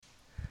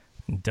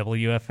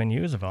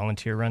WFNU is a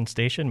volunteer-run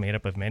station made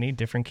up of many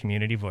different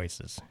community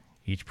voices.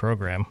 Each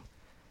program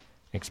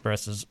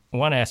expresses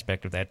one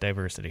aspect of that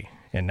diversity,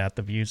 and not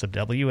the views of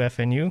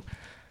WFNU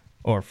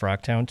or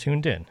Frogtown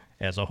Tuned In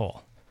as a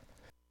whole.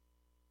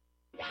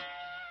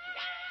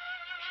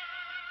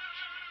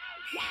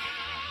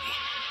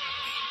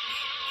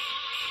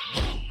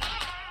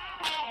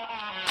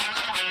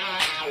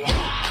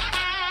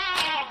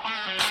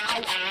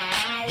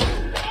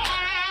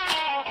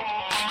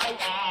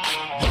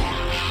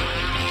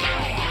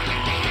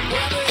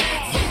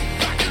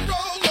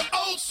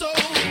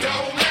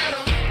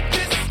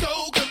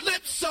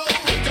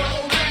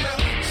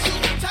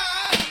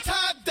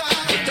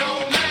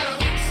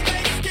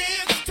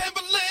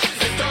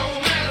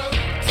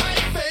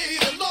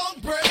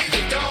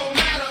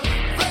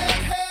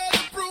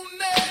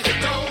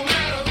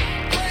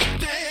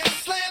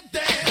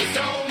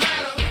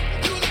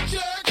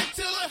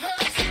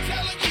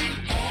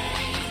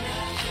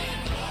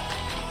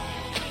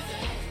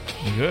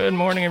 Good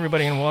morning,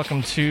 everybody, and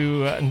welcome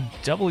to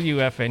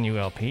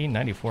WFNULP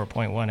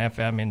 94.1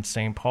 FM in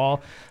St.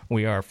 Paul.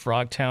 We are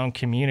Frogtown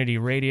Community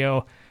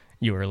Radio.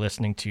 You are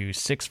listening to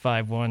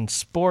 651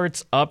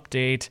 Sports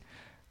Update.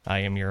 I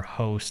am your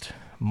host,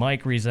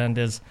 Mike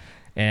Resendez,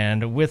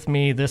 and with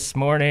me this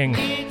morning,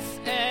 it's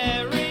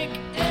Eric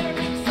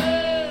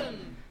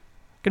Erickson.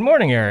 Good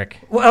morning, Eric.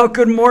 Well,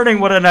 good morning.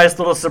 What a nice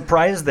little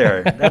surprise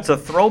there. That's a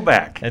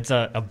throwback. It's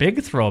a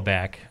big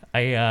throwback.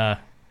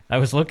 I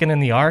was looking in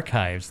the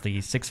archives,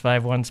 the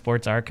 651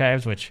 Sports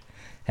Archives, which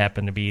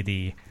happen to be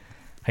the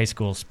high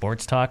school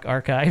sports talk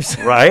archives.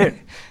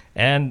 Right.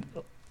 And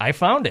I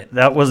found it.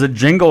 That was a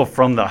jingle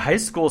from the high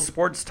school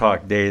sports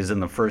talk days in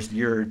the first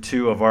year or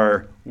two of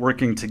our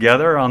working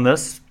together on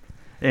this.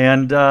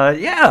 And,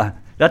 yeah,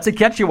 that's a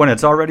catchy one.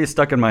 It's already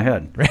stuck in my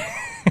head.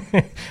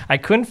 I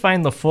couldn't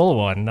find the full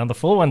one. Now, the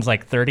full one's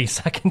like 30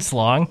 seconds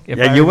long.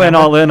 Yeah, you went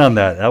all in on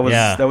that.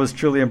 That was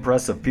truly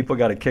impressive. People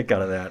got a kick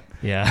out of that.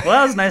 Yeah. Well,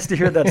 that was nice to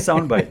hear that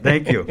soundbite.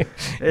 Thank you.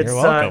 You're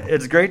welcome.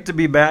 It's great to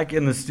be back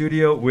in the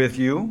studio with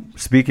you.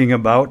 Speaking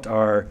about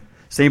our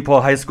St.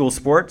 Paul High School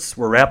sports,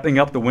 we're wrapping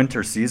up the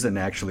winter season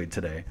actually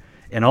today,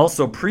 and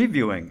also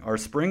previewing our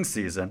spring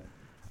season.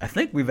 I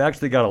think we've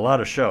actually got a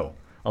lot of show.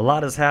 A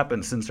lot has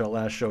happened since our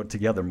last show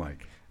together,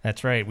 Mike.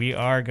 That's right. We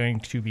are going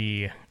to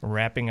be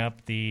wrapping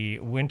up the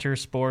winter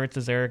sports,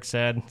 as Eric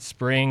said.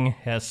 Spring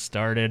has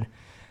started.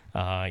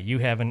 You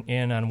have an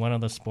in on one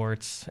of the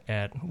sports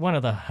at one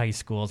of the high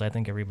schools. I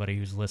think everybody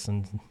who's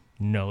listened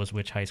knows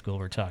which high school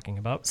we're talking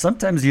about.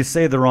 Sometimes you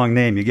say the wrong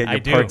name. You get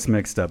your parts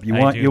mixed up. You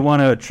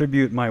want to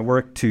attribute my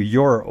work to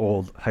your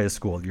old high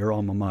school, your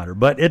alma mater.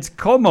 But it's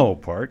Como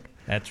Park.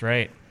 That's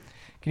right.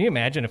 Can you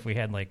imagine if we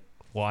had like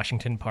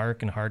Washington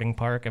Park and Harding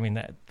Park? I mean,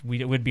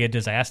 it would be a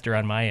disaster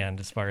on my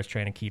end as far as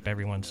trying to keep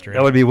everyone straight.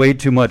 That would be way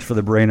too much for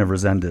the brain of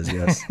Resendez,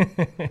 yes.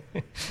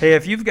 Hey,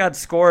 if you've got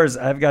scores,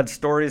 I've got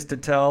stories to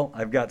tell.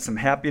 I've got some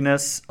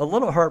happiness, a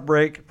little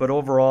heartbreak, but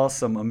overall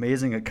some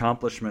amazing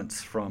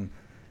accomplishments from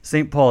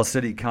St. Paul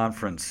City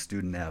Conference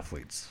student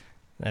athletes.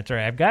 That's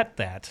right. I've got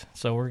that.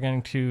 So we're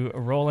going to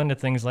roll into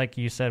things like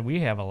you said.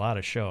 We have a lot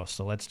of shows,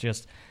 so let's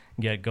just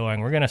get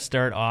going. We're going to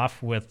start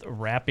off with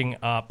wrapping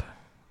up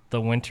the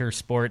winter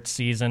sports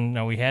season.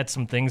 Now, we had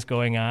some things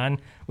going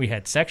on. We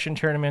had section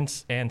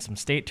tournaments and some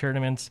state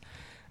tournaments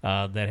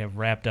that have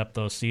wrapped up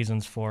those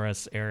seasons for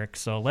us, Eric.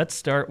 So let's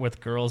start with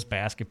girls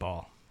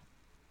basketball.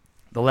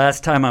 The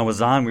last time I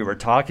was on, we were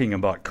talking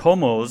about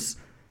Como's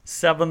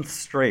 7th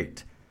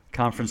straight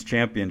conference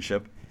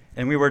championship,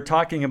 and we were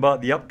talking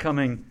about the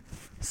upcoming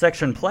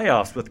section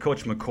playoffs with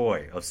Coach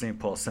McCoy of St.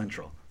 Paul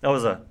Central. That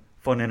was a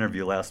fun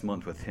interview last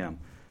month with him.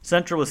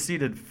 Central was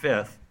seeded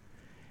 5th,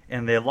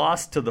 and they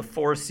lost to the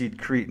 4-seed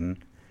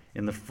Cretin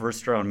in the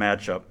first-round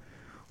matchup,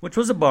 which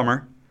was a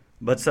bummer,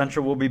 but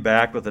Central will be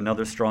back with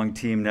another strong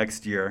team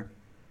next year.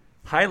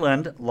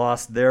 Highland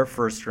lost their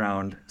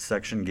first-round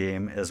section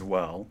game as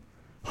well.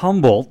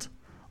 Humboldt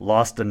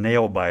lost a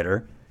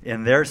nail-biter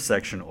in their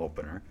section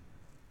opener.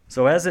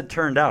 So as it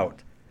turned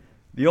out,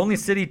 the only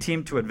city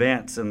team to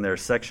advance in their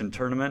section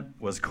tournament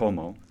was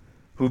Como,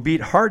 who beat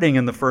Harding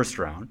in the first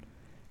round,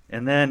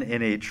 and then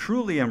in a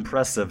truly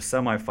impressive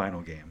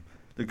semifinal game,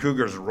 the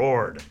Cougars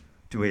roared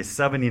to a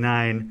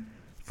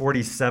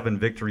 79-47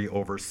 victory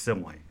over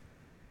Simley.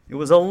 It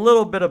was a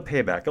little bit of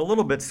payback, a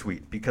little bit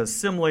sweet, because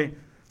Simley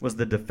was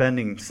the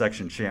defending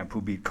section champ who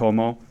beat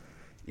Como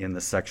in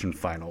the section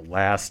final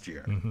last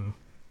year. Mm-hmm.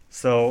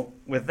 So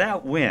with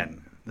that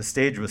win, the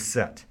stage was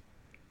set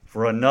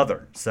for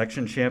another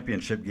section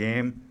championship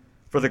game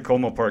for the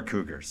Como Park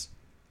Cougars.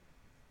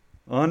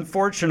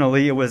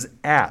 Unfortunately, it was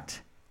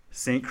at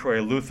St.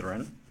 Croix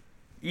Lutheran,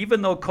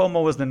 even though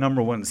Como was the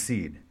number 1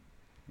 seed.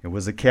 It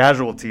was a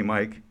casualty,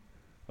 Mike,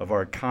 of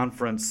our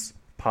conference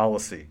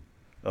policy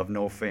of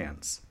no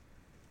fans.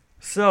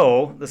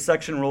 So the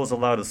section rules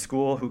allowed a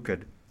school who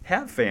could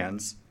have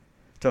fans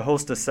to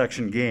host a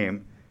section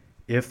game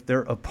if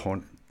their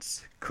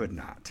opponents could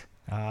not.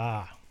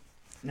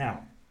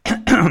 Now,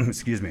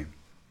 excuse me,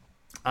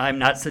 I'm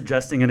not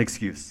suggesting an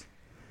excuse.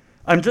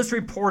 I'm just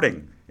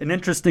reporting an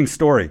interesting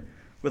story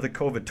with a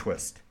COVID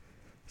twist.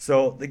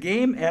 So the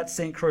game at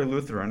St. Croix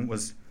Lutheran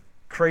was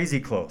crazy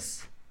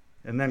close.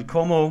 And then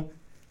Como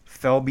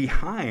fell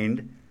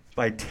behind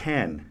by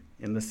 10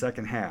 in the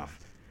second half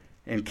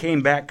and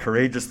came back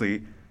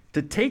courageously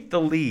to take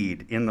the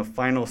lead in the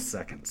final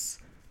seconds.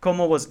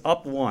 Como was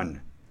up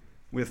 1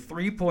 with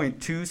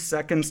 3.2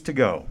 seconds to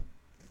go.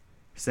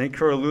 St.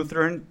 Croix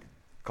Lutheran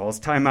calls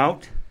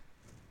timeout,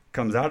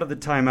 comes out of the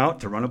timeout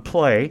to run a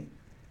play,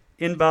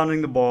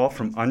 inbounding the ball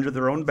from under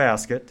their own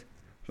basket,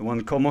 the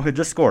one Como had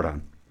just scored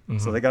on.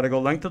 So they got to go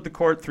length of the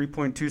court,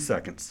 3.2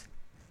 seconds.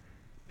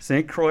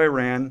 St. Croix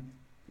ran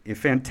a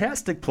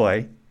fantastic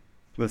play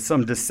with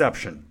some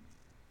deception.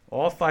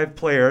 All 5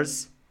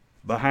 players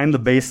behind the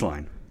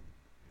baseline.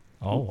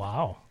 Oh,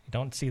 wow. You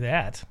don't see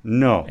that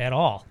No. at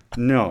all.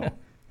 No.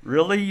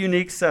 Really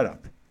unique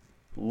setup.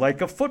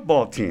 Like a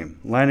football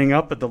team lining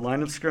up at the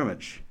line of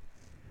scrimmage.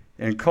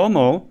 And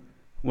Como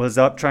was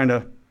up trying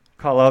to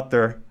call out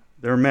their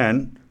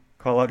men,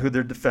 call out who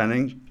they're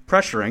defending,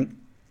 pressuring.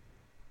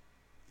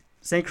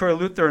 St. Croix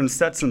Lutheran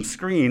set some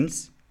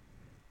screens,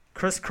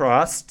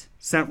 crisscrossed,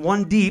 sent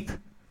one deep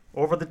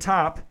over the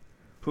top,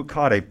 who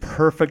caught a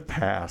perfect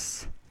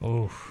pass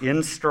Oof.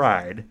 in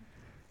stride,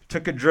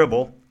 took a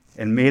dribble,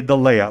 and made the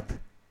layup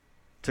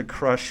to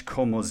crush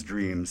Como's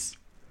dreams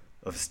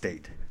of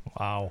state.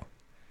 Wow.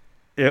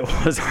 It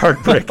was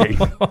heartbreaking.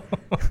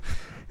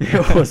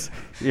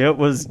 It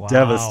was Wow.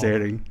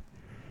 devastating,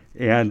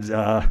 and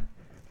a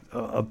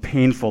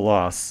painful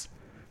loss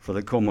for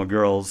the Como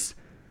girls,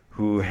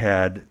 who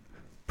had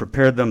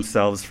prepared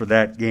themselves for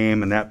that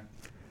game and that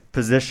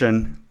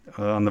position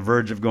on the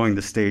verge of going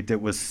to state.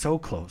 It was so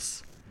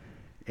close,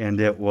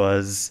 and it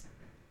was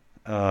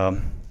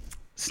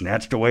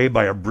snatched away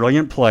by a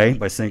brilliant play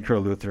by St. Croix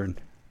Lutheran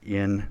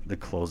in the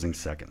closing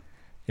second.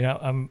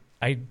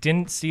 I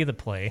didn't see the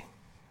play,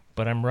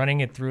 but I'm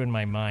running it through in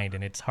my mind,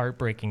 and it's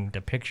heartbreaking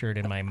to picture it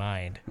in my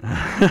mind.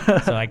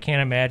 So I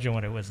can't imagine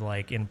what it was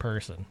like in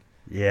person.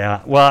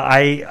 Yeah,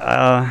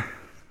 well,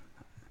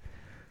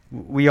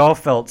 we all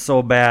felt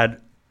so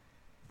bad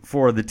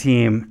for the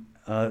team.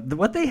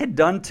 What they had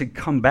done to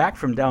come back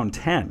from down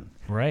 10,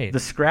 Right. the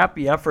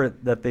scrappy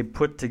effort that they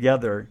put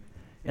together,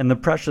 and the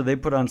pressure they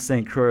put on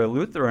St. Croix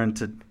Lutheran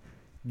to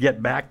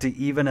get back to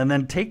even and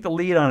then take the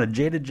lead on a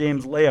Jada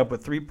James layup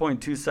with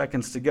 3.2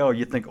 seconds to go.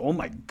 You think, oh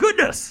my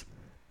goodness,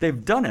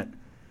 they've done it.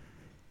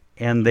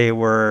 And they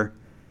were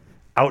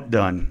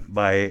outdone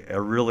by a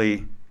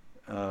really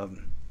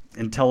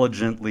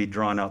intelligently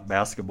drawn up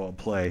basketball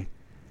play.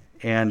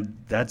 And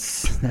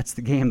that's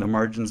the game. The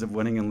margins of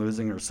winning and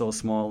losing are so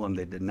small, and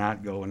they did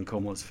not go in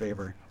Como's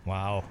favor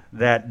Wow.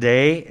 that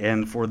day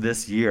and for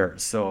this year.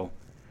 So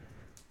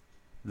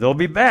they'll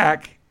be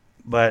back,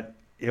 but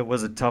it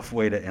was a tough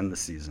way to end the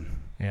season.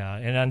 Yeah,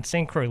 and on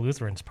St. Croix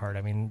Lutheran's part,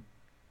 I mean,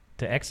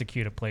 to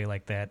execute a play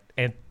like that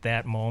at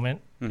that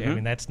moment, I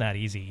mean, that's not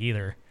easy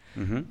either.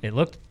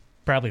 It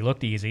probably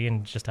looked easy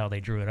and just how they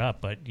drew it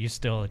up, but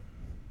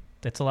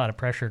that's a lot of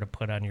pressure to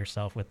put on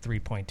yourself with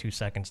 3.2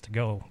 seconds to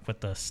go with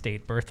the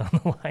state berth on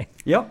the line.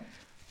 Yep,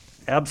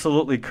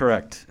 absolutely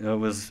correct. It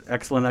was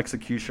excellent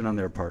execution on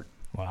their part.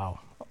 Wow.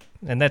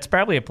 And that's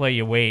probably a play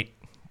you wait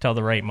till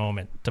the right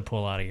moment to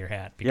pull out of your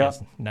hat,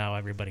 because now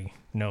everybody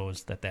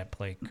knows that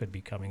play could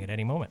be coming at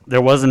any moment.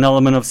 There was an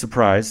element of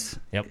surprise.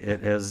 Yep.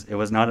 It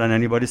was not on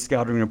anybody's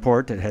scouting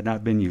report. It had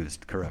not been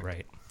used. Correct.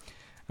 Right.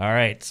 All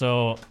right,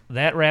 so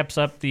that wraps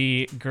up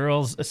the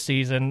girls'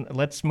 season.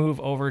 Let's move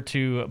over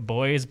to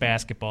boys'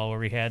 basketball, where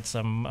we had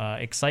some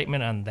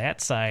excitement on that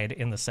side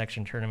in the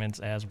section tournaments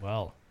as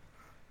well.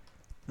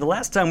 The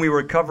last time we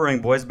were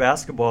covering boys'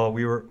 basketball,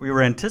 we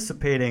were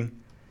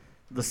anticipating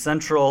the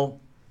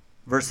Central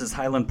versus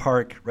Highland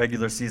Park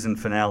regular season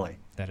finale.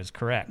 That is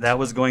correct. That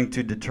was going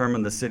to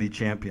determine the city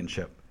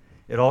championship.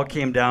 It all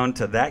came down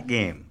to that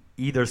game.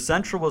 Either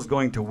Central was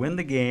going to win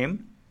the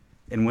game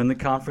and win the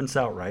conference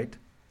outright,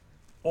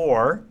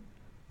 or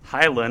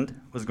Highland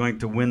was going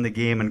to win the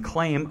game and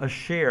claim a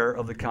share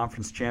of the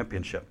conference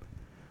championship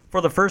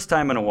for the first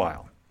time in a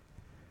while.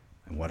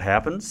 And what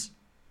happens?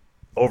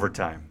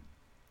 Overtime.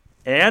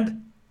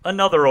 And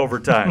another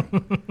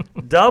overtime.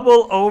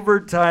 Double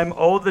overtime.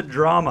 Oh, the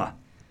drama.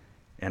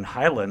 And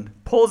Highland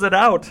pulls it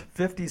out,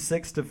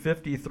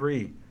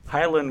 56-53.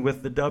 Highland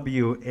with the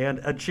W and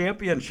a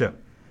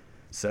championship.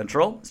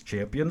 Central is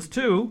champions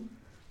too,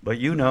 but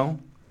you know,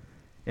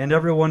 and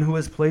everyone who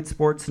has played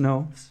sports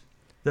knows,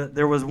 that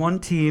there was one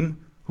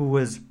team who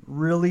was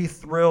really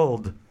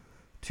thrilled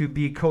to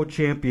be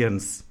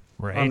co-champions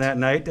on that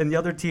night, and the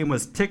other team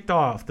was ticked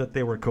off that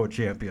they were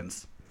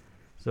co-champions.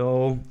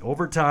 So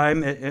over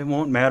time, it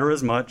won't matter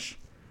as much.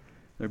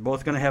 They're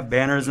both going to have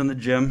banners in the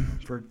gym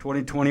for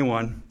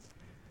 2021.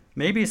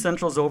 Maybe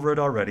Central's over it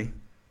already.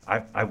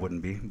 I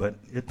wouldn't be, but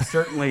it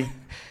certainly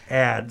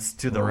adds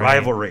to the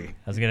rivalry.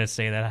 I was going to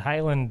say that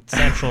Highland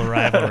Central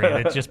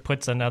rivalry, that just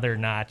puts another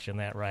notch in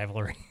that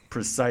rivalry.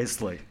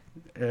 Precisely.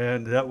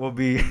 And that will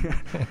be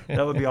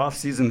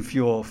off-season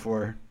fuel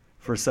for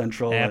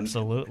Central.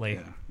 Absolutely.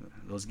 And,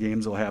 those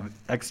games will have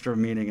extra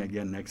meaning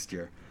again next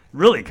year.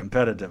 Really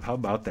competitive. How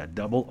about that?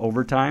 Double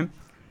overtime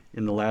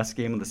in the last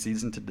game of the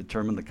season to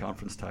determine the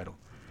conference title.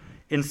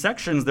 In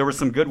sections, there were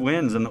some good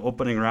wins in the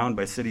opening round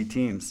by city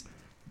teams.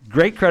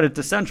 Great credit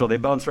to Central. They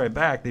bounced right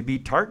back. They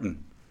beat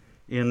Tartan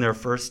in their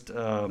first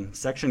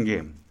section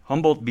game.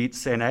 Humboldt beat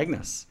St.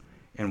 Agnes,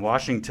 and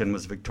Washington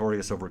was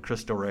victorious over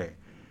Cristo Rey.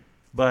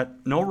 But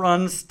no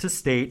runs to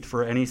state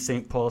for any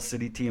St. Paul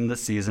City team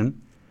this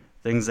season.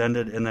 Things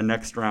ended in the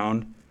next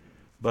round.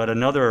 But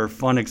another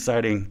fun,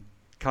 exciting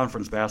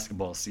conference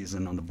basketball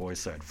season on the boys'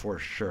 side for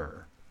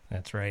sure.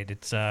 That's right.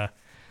 It's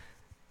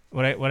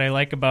what I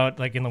like about,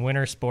 like, in the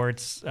winter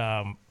sports,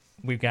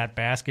 we've got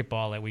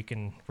basketball that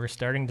we're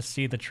starting to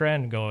see the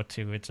trend go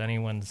to. It's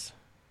anyone's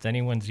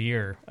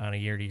year on a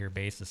year-to-year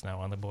basis now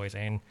on the boys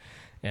and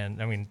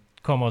I mean,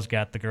 Como's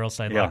got the girls'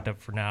 side locked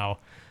up for now,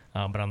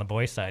 but on the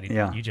boys' side,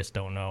 you just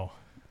don't know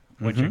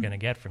what you're going to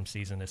get from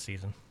season to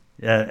season.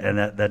 Yeah, and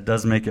that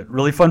does make it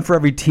really fun for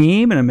every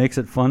team, and it makes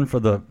it fun for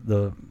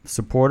the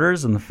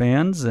supporters and the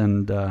fans,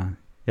 and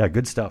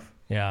good stuff.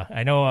 Yeah,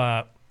 I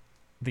know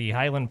the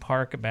Highland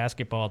Park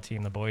basketball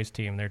team, the boys'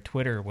 team, their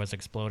Twitter was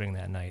exploding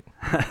that night.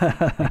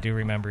 I do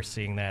remember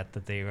seeing that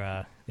they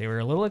were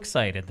a little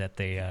excited that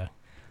they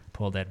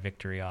pulled that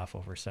victory off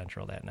over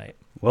Central that night.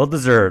 Well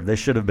deserved. They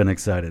should have been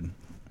excited.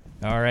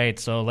 All right,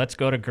 so let's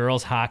go to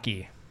girls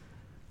hockey.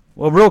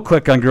 Well, real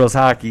quick on girls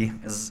hockey,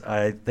 as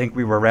I think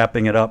we were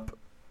wrapping it up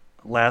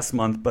last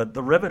month, but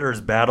the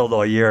Riveters battled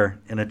all year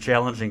in a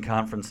challenging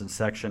conference and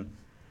section,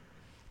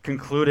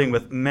 concluding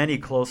with many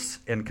close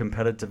and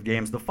competitive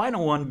games, the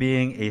final one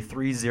being a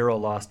 3-0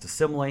 loss to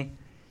Simley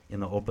in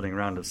the opening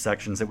round of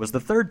sections. It was the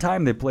third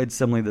time they played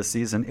Simley this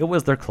season. It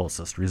was their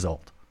closest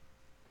result.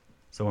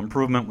 So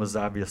improvement was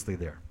obviously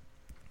there.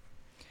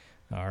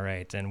 All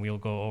right, and we'll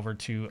go over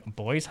to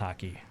boys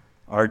hockey.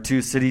 Our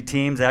two city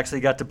teams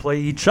actually got to play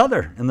each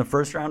other in the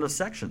first round of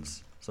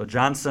sections. So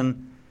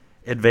Johnson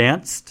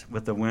advanced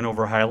with a win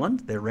over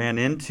Highland. They ran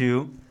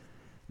into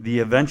the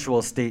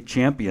eventual state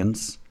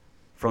champions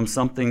from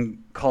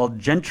something called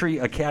Gentry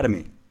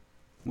Academy,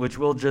 which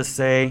we'll just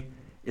say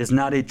is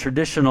not a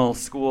traditional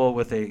school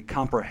with a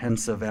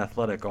comprehensive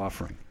athletic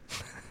offering.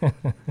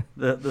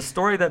 The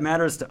story that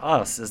matters to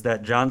us is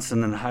that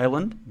Johnson and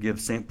Highland give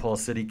St. Paul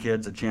City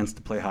kids a chance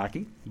to play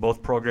hockey.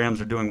 Both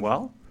programs are doing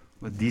well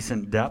with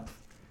decent depth,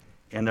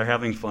 and they're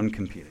having fun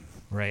competing.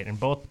 Right, and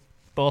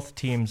both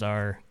teams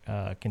are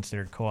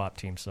considered co-op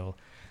teams, so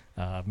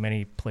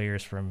many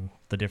players from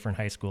the different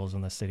high schools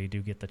in the city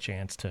do get the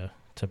chance to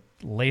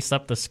lace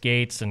up the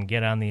skates and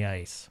get on the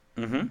ice.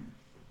 Mm-hmm.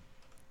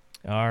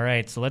 All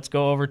right, so let's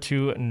go over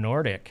to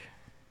Nordic.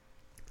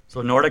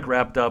 So Nordic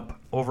wrapped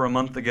up over a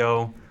month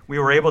ago. We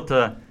were able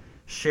to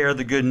share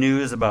the good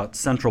news about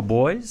Central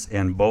boys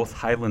and both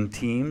Highland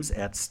teams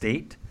at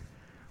state,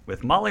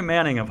 with Molly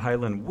Manning of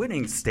Highland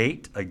winning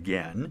state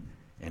again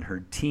and her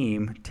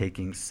team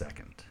taking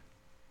second.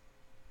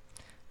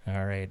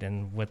 All right,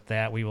 and with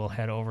that, we will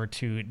head over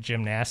to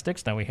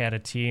gymnastics. Now, we had a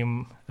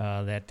team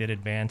that did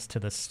advance to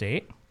the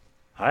state.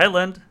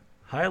 Highland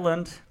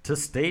to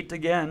state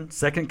again,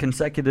 second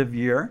consecutive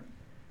year.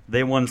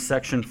 They won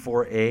Section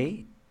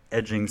 4A,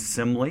 edging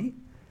Simley.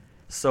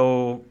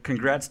 So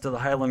congrats to the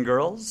Highland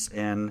girls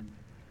and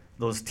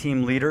those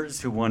team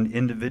leaders who won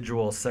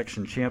individual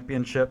section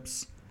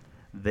championships.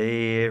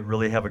 They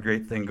really have a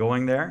great thing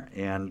going there,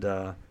 and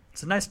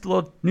it's a nice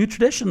little new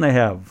tradition they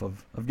have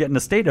of getting to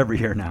state every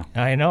year now.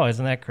 I know,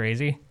 isn't that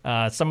crazy?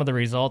 Some of the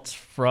results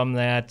from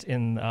that,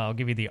 I'll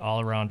give you the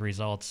all-around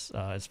results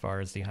as far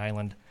as the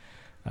Highland,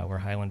 where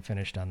Highland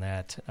finished on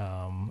that.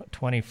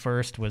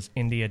 21st was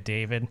India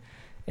David,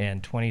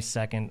 and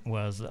 22nd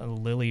was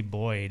Lily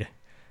Boyd.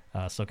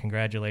 So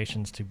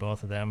congratulations to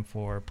both of them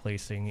for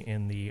placing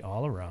in the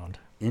all-around.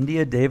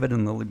 India David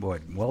and Lily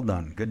Boyd. Well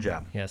done. Good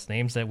job. Yes,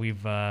 names that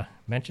we've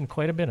mentioned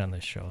quite a bit on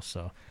this show.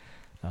 So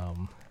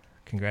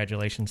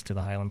congratulations to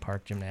the Highland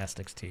Park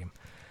gymnastics team.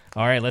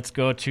 All right, let's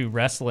go to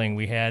wrestling.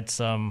 We had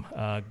some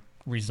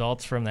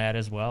results from that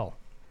as well.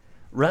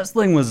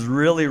 Wrestling was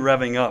really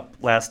revving up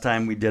last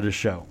time we did a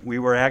show. We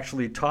were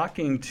actually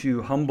talking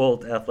to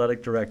Humboldt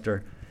Athletic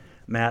Director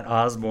Matt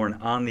Osborne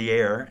on the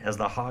air as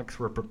the Hawks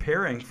were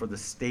preparing for the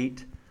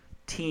state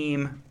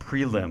team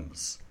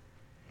prelims.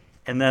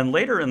 And then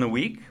later in the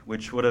week,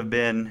 which would have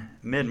been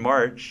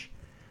mid-March,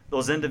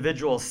 those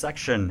individual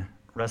section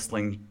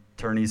wrestling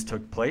tourneys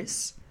took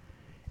place.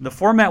 The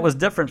format was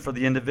different for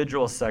the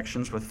individual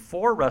sections, with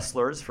 4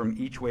 wrestlers from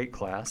each weight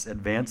class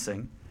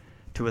advancing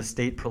to a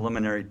state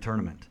preliminary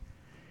tournament.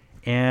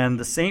 And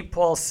the St.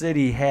 Paul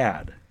City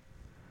had,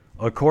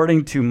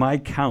 according to my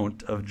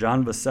count of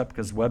John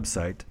Vasepka's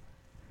website,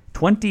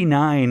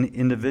 29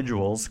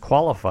 individuals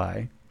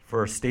qualify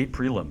for state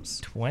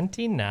prelims.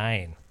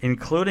 29.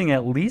 Including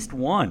at least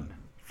one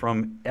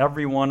from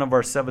every one of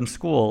our 7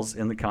 schools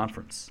in the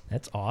conference.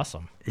 That's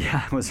awesome.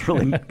 Yeah, it was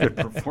really good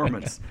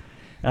performance.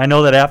 I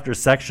know that after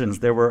sections,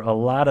 there were a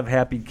lot of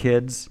happy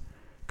kids,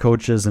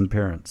 coaches, and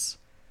parents.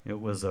 It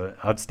was an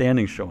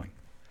outstanding showing.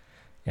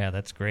 Yeah,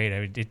 that's great.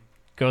 It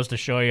goes to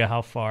show you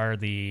how far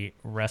the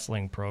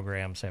wrestling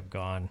programs have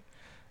gone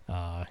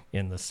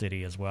in the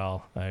city as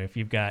well. If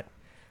you've got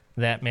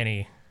that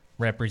many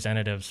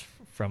representatives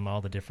from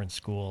all the different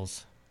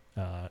schools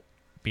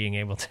being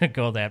able to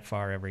go that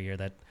far every year,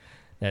 that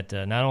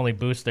not only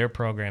boosts their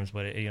programs,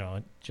 but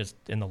just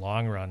in the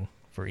long run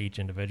for each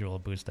individual,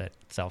 boost that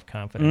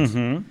self-confidence.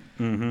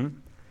 Mm-hmm. Mm-hmm.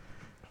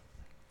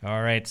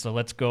 All right, so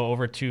let's go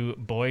over to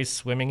boys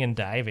swimming and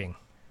diving.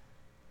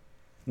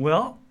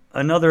 Well,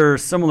 another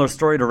similar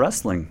story to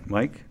wrestling,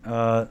 Mike.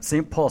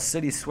 St. Paul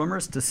City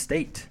Swimmers to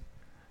state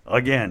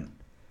again.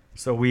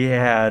 So we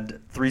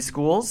had 3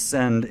 schools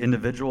send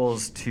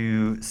individuals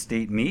to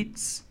state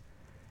meets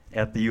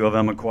at the U of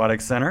M Aquatic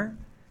Center.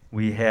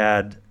 We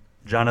had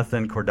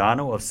Jonathan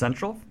Cordano of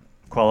Central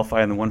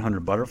qualify in the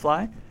 100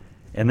 butterfly.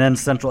 And then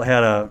Central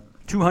had a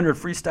 200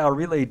 freestyle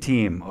relay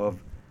team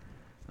of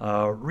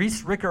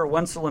Reese, Ricker,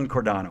 Wenzel, and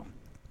Cordano.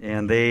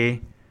 And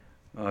they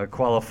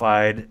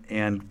qualified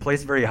and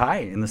placed very high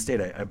in the state.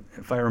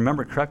 If I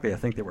remember correctly, I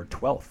think they were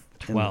 12th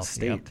in the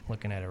state. Yep,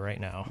 looking at it right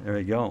now. There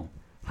you go.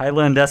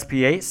 Highland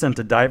SPA sent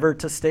a diver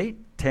to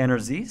state, Tanner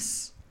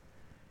Zeese.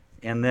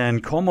 And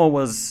then Como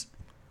was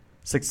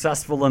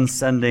successful in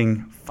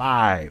sending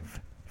five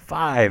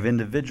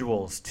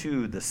individuals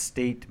to the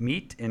state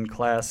meet in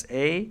Class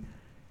A.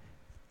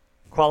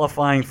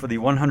 Qualifying for the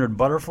 100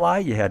 butterfly,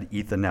 you had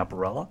Ethan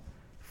Naparella.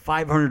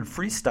 500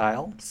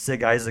 freestyle,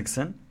 Sig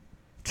Isaacson.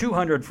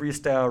 200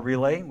 freestyle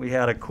relay, we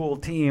had a cool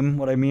team.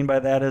 What I mean by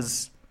that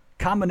is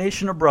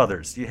combination of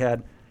brothers. You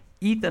had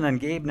Ethan and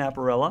Gabe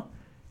Naparella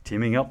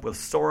teaming up with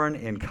Soren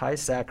and Kai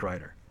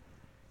Sackrider.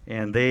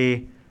 And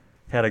they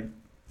had an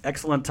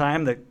excellent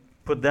time that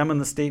put them in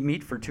the state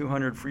meet for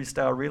 200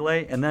 freestyle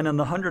relay. And then in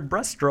the 100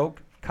 breaststroke,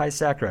 Kai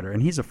Sackrider,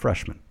 and he's a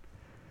freshman.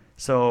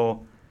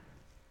 So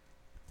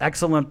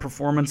excellent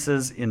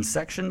performances in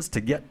sections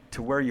to get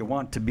to where you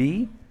want to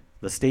be.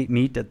 The state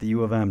meet at the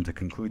U of M to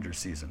conclude your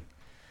season.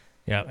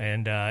 Yeah,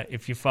 and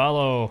if you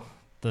follow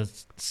the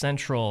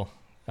Central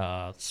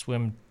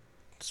swim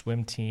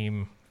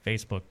team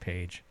Facebook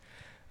page,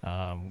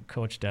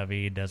 Coach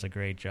David does a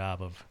great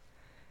job of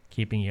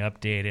keeping you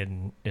updated,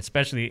 and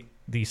especially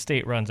the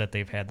state runs that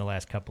they've had the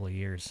last couple of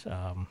years.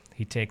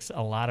 He takes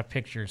a lot of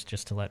pictures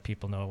just to let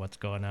people know what's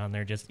going on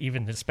there.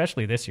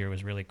 Especially this year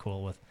was really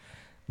cool with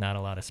not a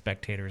lot of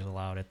spectators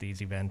allowed at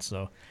these events,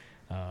 so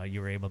you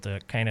were able to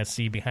kind of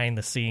see behind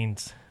the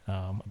scenes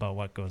about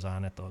what goes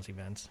on at those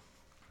events.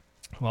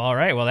 Well, all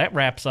right. Well, that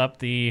wraps up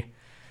the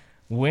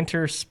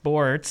winter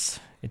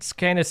sports. It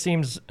kind of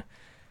seems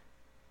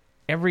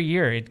every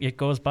year it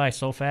goes by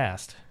so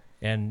fast.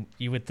 And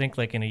you would think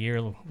like in a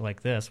year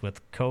like this with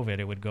COVID,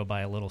 it would go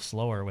by a little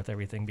slower with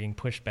everything being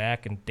pushed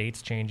back and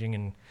dates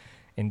changing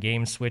and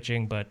games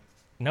switching. But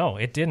no,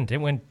 it didn't.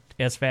 It went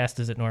as fast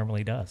as it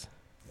normally does.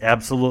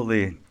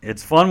 Absolutely.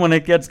 It's fun when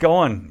it gets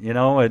going.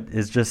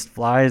 It just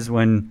flies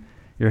when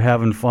you're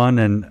having fun.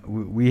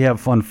 And we have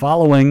fun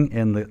following.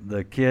 And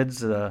the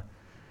kids,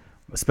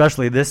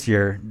 especially this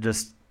year,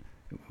 just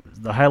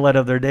the highlight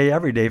of their day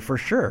every day for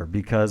sure,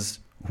 because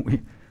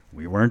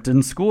we weren't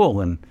in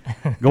school, and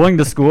going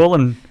to school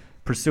and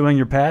pursuing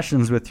your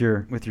passions with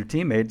your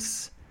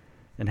teammates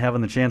and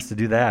having the chance to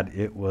do that,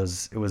 it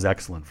was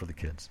excellent for the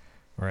kids.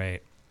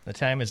 Right. The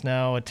time is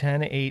now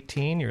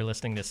 10:18. You're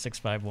listening to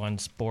 651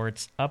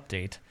 Sports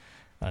Update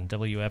on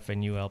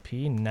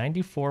WFNULP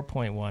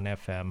 94.1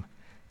 FM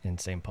in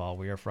St. Paul.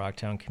 We are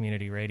Frogtown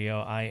Community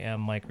Radio. I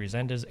am Mike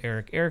Resendez.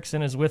 Eric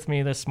Erickson is with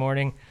me this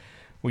morning.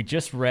 We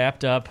just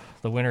wrapped up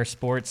the winter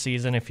sports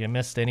season. If you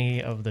missed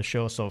any of the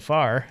show so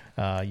far,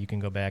 you can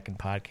go back and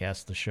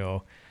podcast the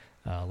show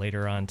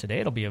later on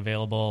today. It'll be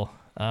available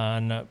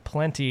on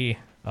plenty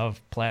of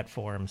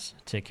platforms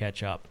to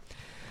catch up.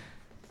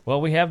 Well,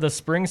 we have the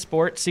spring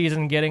sports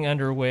season getting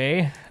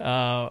underway.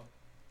 Looks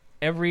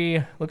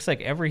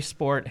like every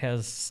sport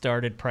has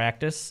started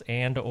practice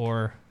and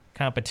or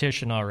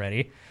competition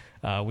already.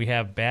 We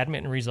have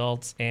badminton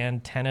results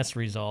and tennis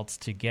results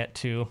to get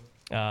to.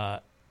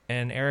 And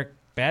Eric,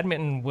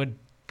 badminton would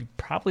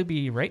probably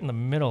be right in the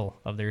middle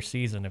of their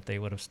season if they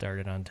would have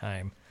started on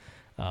time.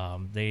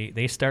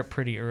 They start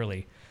pretty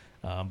early,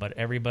 but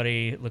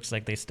everybody looks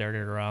like they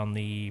started around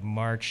the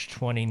March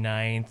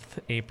 29th,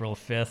 April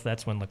 5th.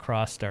 That's when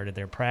lacrosse started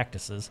their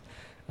practices.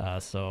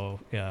 So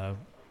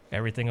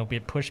everything will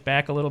be pushed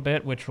back a little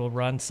bit, which will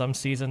run some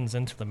seasons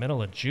into the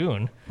middle of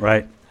June.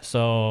 Right.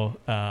 So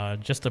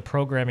just a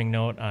programming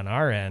note on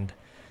our end,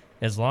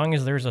 as long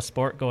as there's a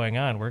sport going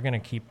on, we're going to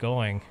keep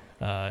going.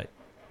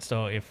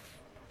 So if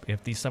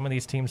some of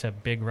these teams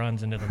have big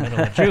runs into the middle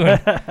of June,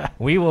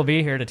 we will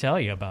be here to tell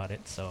you about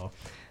it. So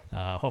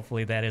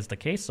hopefully that is the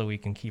case, so we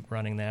can keep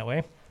running that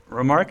way.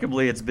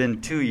 Remarkably, it's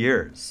been 2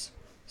 years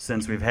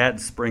since we've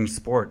had spring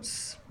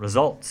sports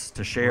results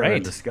to share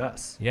and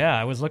discuss. Yeah,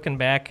 I was looking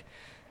back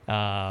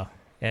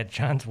at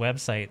John's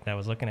website, and I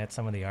was looking at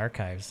some of the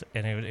archives,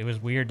 and it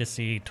was weird to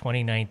see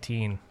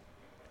 2019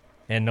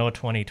 and no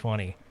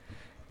 2020.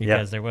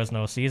 Because there was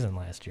no season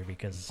last year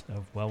because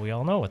of, we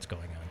all know what's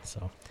going on.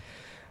 So,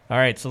 all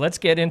right, so let's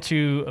get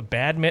into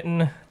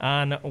badminton.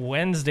 On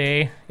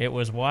Wednesday, it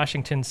was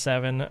Washington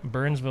 7,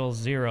 Burnsville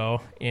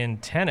 0. In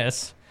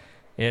tennis,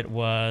 It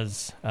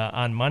was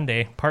on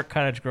Monday, Park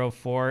Cottage Grove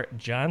 4,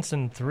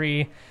 Johnson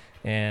 3.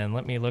 And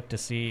let me look to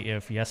see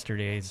if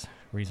yesterday's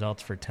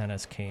results for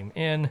tennis came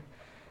in.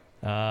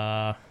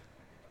 And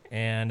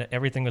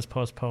everything was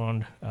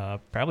postponed,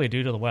 probably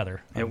due to the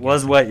weather. It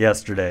was wet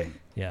yesterday.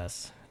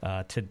 Yes.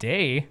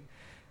 Today,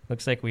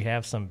 looks like we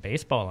have some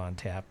baseball on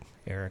tap,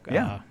 Eric.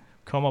 Yeah.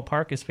 Como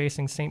Park is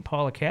facing St.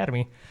 Paul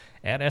Academy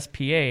at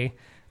SPA.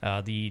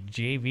 The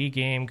JV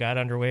game got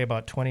underway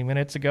about 20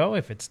 minutes ago,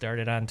 if it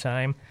started on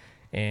time.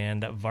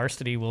 And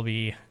varsity will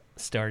be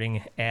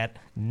starting at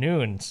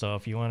noon. So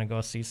if you want to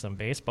go see some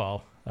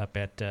baseball up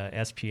at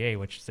SPA,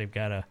 which they've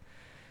got a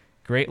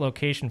great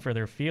location for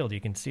their field,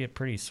 you can see it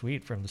pretty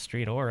sweet from the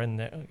street or on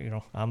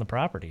the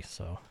property.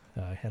 So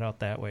head out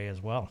that way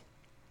as well.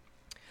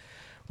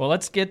 Well,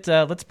 let's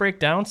break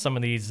down some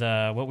of these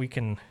what we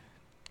can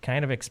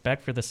kind of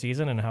expect for the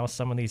season and how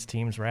some of these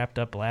teams wrapped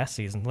up last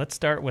season. Let's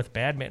start with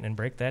badminton and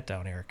break that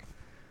down, Eric.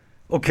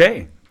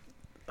 Okay.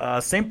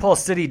 St. Paul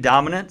City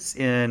dominance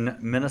in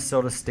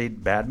Minnesota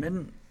State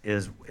badminton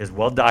is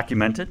well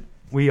documented.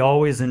 We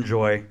always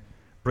enjoy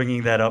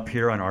bringing that up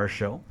here on our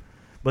show.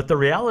 But the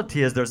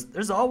reality is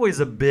there's always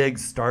a big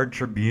Star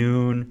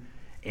Tribune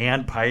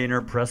and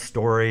Pioneer Press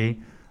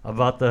story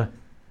about the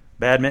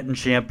badminton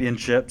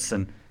championships,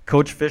 and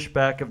Coach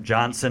Fishback of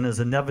Johnson is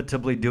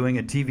inevitably doing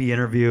a TV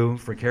interview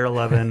for KARE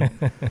 11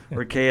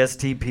 or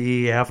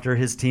KSTP after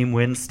his team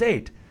wins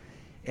state.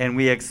 And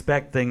we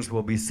expect things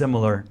will be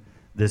similar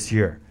this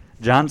year.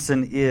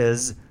 Johnson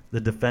is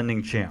the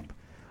defending champ.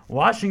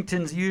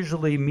 Washington's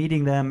usually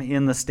meeting them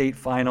in the state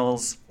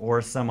finals or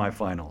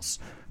semifinals.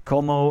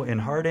 Como and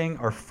Harding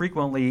are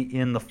frequently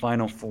in the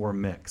Final Four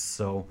mix,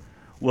 so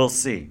we'll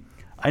see.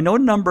 I know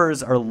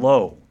numbers are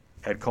low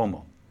at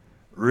Como,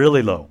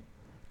 really low,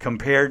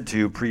 compared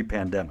to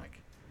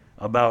pre-pandemic.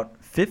 About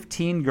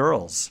 15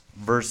 girls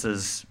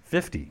versus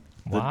 50,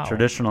 Wow. the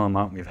traditional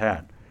amount we've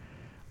had.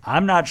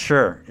 I'm not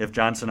sure if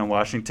Johnson and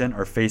Washington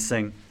are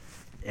facing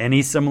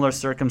any similar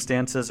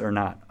circumstances or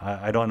not.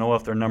 I don't know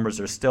if their numbers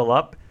are still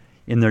up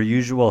in their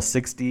usual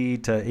 60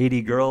 to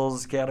 80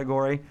 girls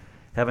category.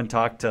 Haven't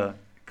talked to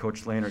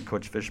Coach Lane or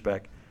Coach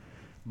Fishback.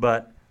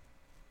 But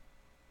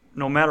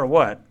no matter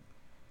what,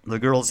 the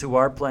girls who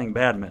are playing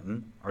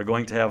badminton are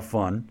going to have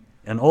fun,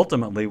 and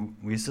ultimately,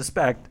 we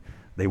suspect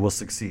they will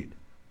succeed.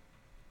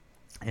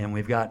 And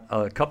we've got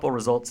a couple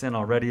results in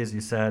already, as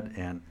you said,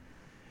 and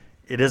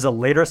it is a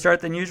later start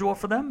than usual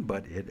for them,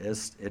 but it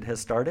has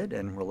started,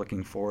 and we're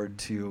looking forward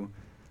to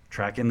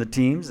tracking the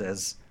teams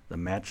as the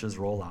matches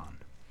roll on.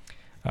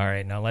 All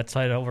right, now let's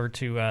head over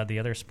to the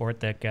other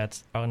sport that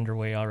got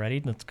underway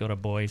already. Let's go to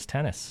boys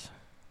tennis.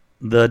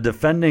 The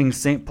defending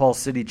St. Paul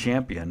City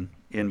champion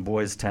in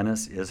boys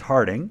tennis is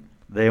Harding.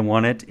 They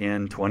won it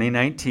in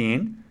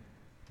 2019,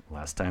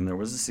 last time there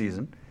was a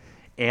season,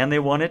 and they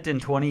won it in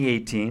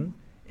 2018,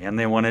 and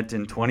they won it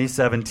in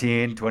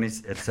 2017,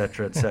 et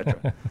cetera, et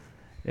cetera.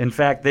 In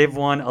fact, they've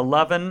won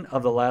 11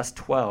 of the last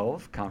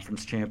 12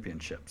 conference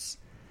championships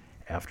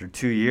after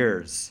 2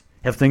 years.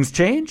 Have things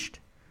changed?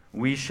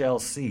 We shall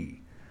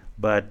see.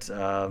 But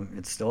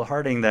it's still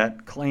Harding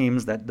that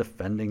claims that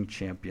defending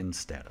champion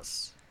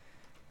status.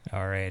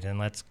 All right, and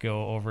let's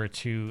go over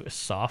to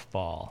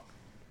softball.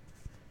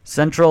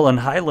 Central and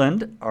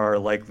Highland are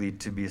likely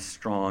to be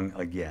strong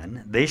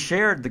again. They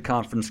shared the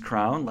conference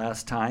crown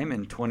last time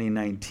in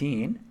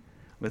 2019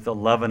 with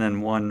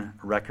 11-1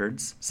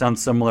 records.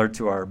 Sounds similar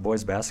to our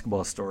boys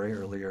basketball story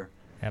earlier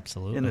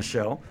Absolutely. in the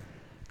show.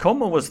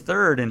 Como was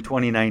third in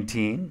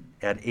 2019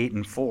 at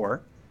 8-4,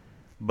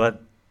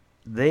 but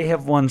they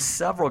have won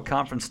several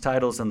conference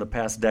titles in the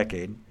past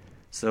decade,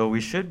 so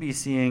we should be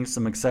seeing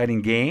some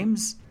exciting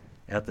games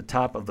at the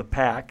top of the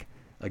pack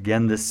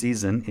again this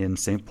season in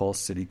St. Paul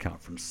City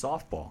Conference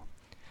softball.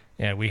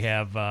 Yeah, we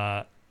have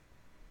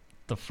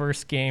the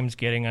first games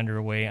getting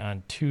underway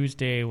on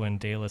Tuesday when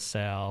De La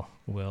Salle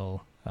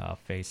will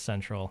face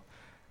Central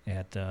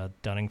at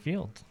Dunning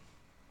Field.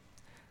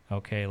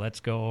 Okay, let's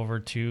go over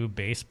to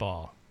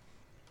baseball.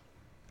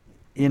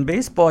 In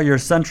baseball, your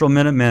Central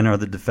Minutemen are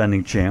the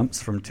defending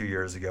champs from 2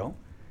 years ago.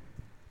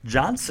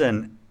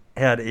 Johnson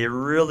had a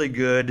really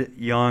good,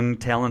 young,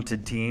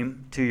 talented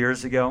team 2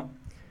 years ago.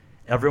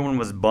 Everyone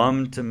was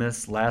bummed to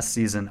miss last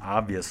season,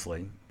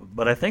 obviously.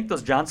 But I think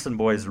those Johnson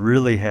boys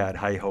really had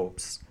high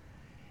hopes.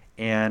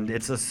 And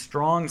it's a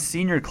strong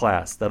senior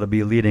class that'll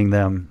be leading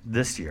them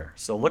this year.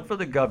 So look for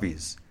the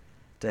Gubbies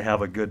to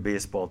have a good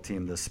baseball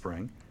team this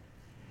spring.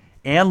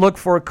 And look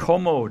for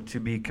Como to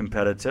be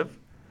competitive.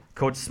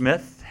 Coach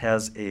Smith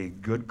has a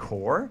good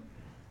core,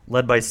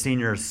 led by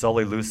seniors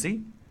Sully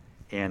Lucy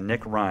and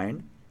Nick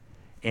Ryan,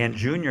 and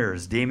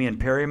juniors Damian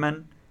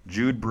Perryman,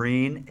 Jude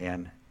Breen,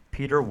 and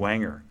Peter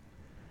Wanger.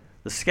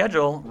 The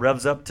schedule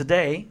revs up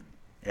today.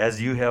 As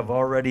you have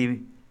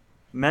already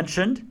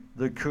mentioned,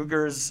 the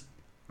Cougars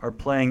are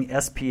playing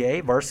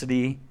SPA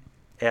varsity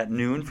at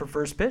noon for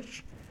first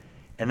pitch,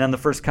 and then the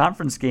first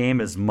conference game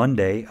is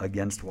Monday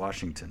against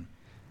Washington.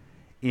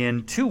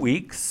 In 2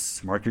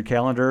 weeks, mark your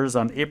calendars,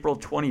 on April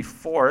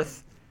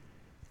 24th,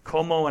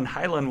 Como and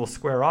Highland will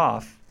square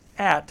off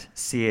at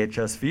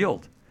CHS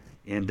Field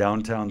in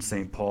downtown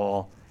St.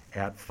 Paul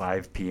at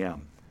 5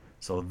 p.m.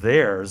 So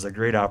there's a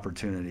great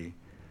opportunity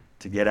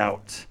to get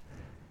out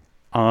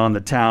on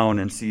the town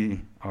and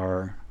see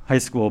our high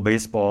school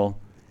baseball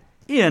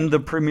in the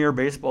premier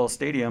baseball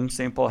stadium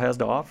St. Paul has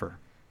to offer,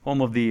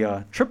 home of the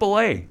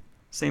AAA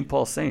St.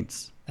 Paul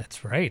Saints.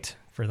 That's right.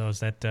 For those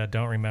that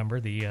don't remember,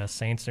 the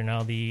Saints are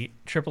now the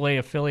AAA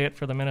affiliate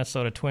for the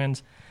Minnesota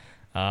Twins.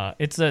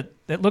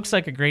 It looks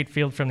like a great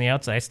field from the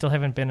outside. I still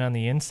haven't been on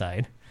the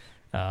inside.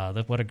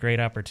 What a great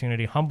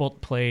opportunity.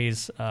 Humboldt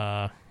plays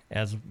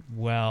as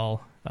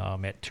well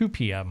at 2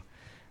 p.m.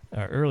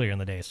 Earlier in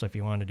the day. So if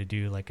you wanted to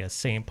do like a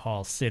St.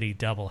 Paul City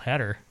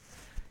doubleheader,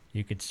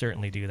 you could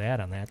certainly do that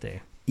on that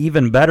day.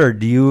 Even better,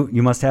 you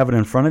must have it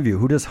in front of you.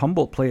 Who does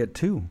Humboldt play at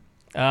 2?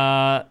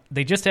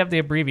 They just have the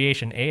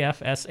abbreviation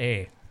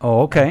AFSA.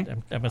 Oh, okay.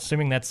 I'm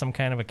assuming that's some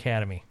kind of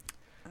academy.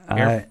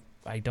 I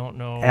don't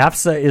know.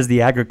 AFSA is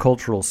the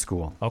agricultural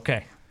school.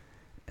 Okay.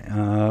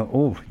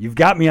 You've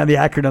got me on the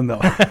acronym,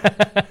 though.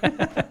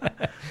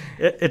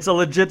 It's a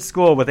legit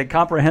school with a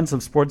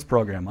comprehensive sports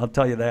program. I'll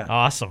tell you that.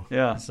 Awesome.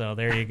 Yeah. So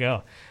there you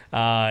go.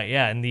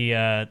 And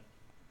the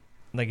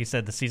like you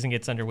said, the season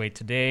gets underway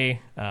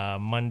today.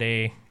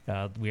 Monday,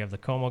 we have the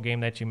Como game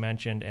that you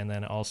mentioned, and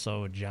then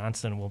also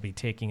Johnson will be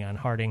taking on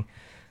Harding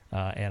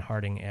at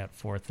Harding at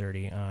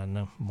 4:30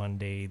 on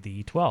Monday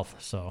the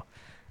 12th. So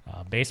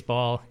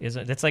baseball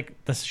it's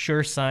like the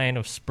sure sign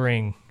of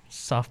spring,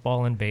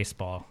 softball and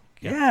baseball.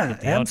 Get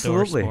the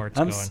absolutely. Outdoor sports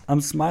going.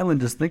 I'm smiling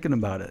just thinking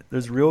about it.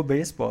 There's real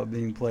baseball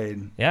being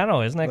played. Yeah, I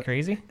know. Isn't that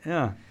crazy?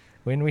 Yeah.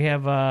 When we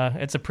have,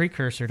 it's a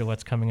precursor to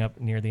what's coming up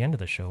near the end of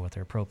the show with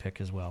our pro pick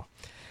as well.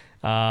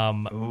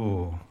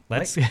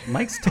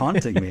 Mike's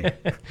taunting me.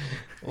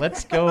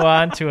 Let's go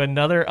on to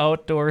another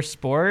outdoor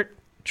sport,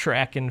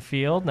 track and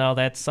field. Now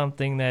that's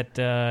something that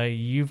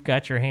you've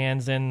got your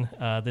hands in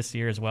this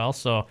year as well.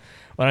 So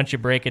why don't you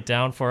break it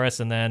down for us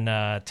and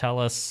then tell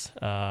us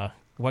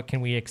what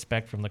can we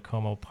expect from the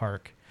Como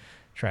Park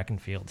track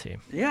and field team?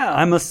 Yeah,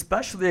 I'm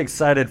especially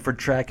excited for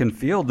track and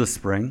field this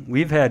spring.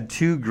 We've had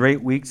 2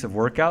 great weeks of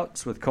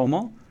workouts with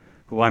Como,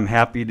 who I'm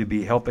happy to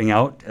be helping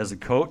out as a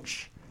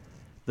coach.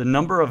 The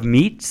number of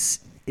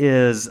meets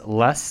is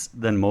less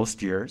than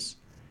most years,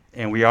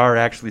 and we are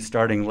actually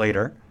starting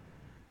later.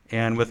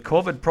 And with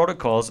COVID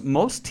protocols,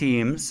 most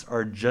teams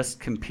are just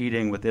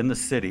competing within the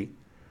city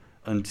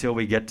until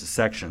we get to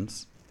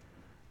sections.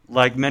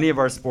 Like many of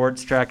our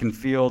sports, track and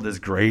field is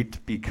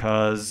great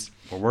because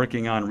we're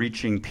working on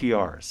reaching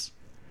PRs.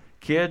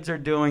 Kids are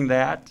doing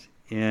that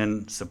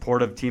in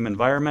supportive team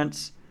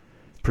environments,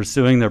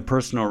 pursuing their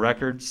personal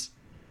records.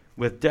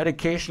 With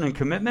dedication and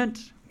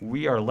commitment,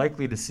 we are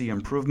likely to see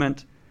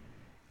improvement,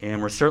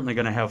 and we're certainly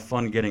going to have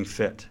fun getting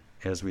fit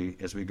as we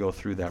go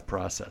through that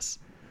process.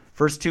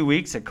 First 2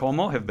 weeks at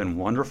Como have been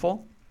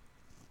wonderful.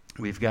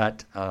 We've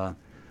got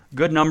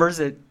good numbers.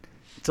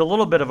 It's a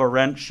little bit of a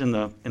wrench in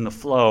the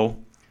flow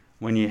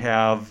when you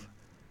have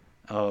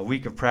a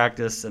week of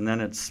practice and then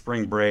it's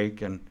spring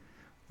break, and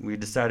we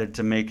decided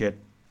to make it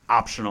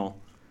optional.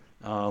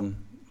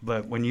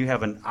 But when you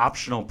have an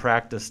optional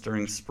practice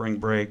during spring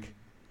break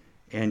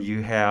and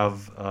you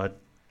have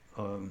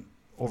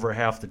over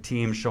half the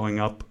team showing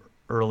up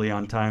early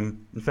on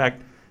time, in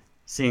fact,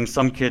 seeing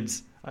some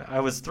kids, I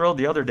was thrilled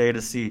the other day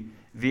to see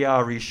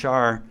Via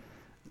Richard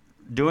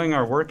doing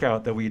our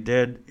workout that we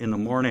did in the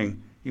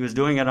morning. He was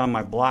doing it on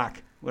my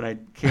block when I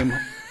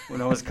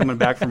was coming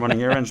back from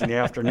running errands in the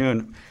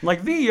afternoon. I'm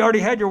like, V, you already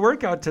had your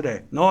workout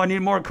today. No, I need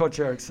more, Coach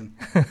Erickson.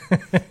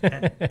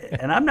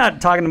 and I'm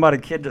not talking about a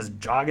kid just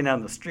jogging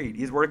down the street.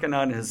 He's working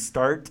on his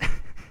start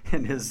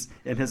and his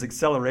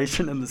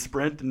acceleration in the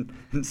sprint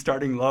and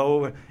starting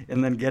low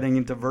and then getting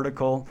into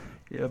vertical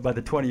by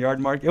the 20-yard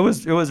mark. It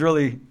was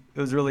really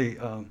That's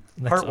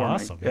heartwarming.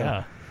 awesome.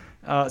 Yeah.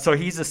 So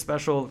he's a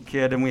special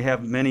kid, and we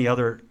have many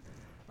other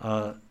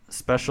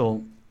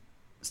special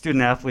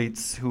student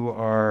athletes who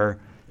are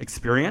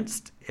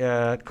experienced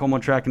at Como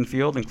Track and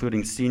Field,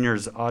 including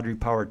seniors Audrey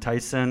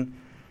Power-Tyson,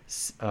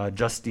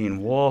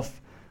 Justine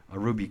Wolf,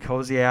 Ruby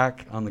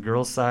Koziak on the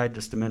girls' side,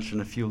 just to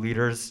mention a few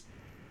leaders.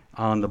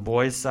 On the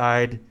boys'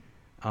 side,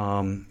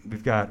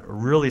 we've got a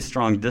really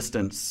strong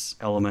distance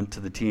element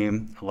to the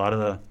team. A lot of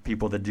the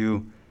people that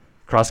do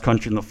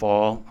cross-country in the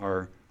fall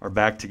are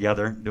back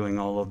together doing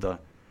all of the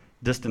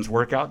distance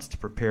workouts to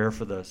prepare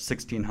for the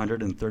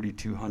 1,600 and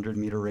 3,200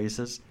 meter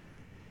races.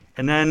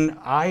 And then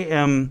I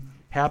am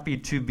happy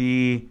to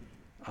be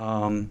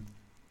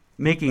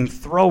making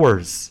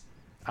throwers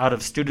out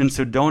of students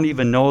who don't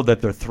even know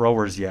that they're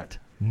throwers yet.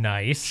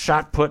 Nice.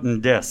 Shot put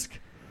and disc.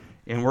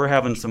 And we're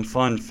having some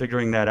fun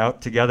figuring that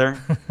out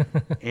together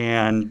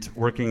and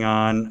working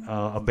on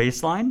a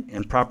baseline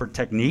and proper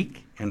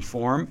technique and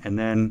form, and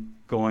then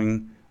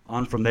going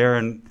on from there.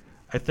 And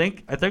I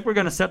think we're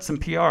going to set some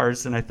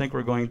PRs, and I think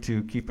we're going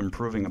to keep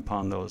improving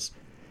upon those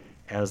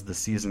as the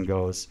season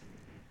goes.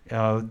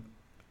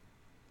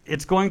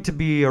 It's going to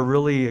be a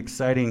really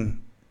exciting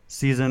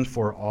season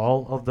for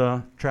all of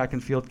the track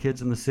and field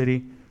kids in the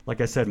city. Like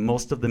I said,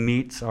 most of the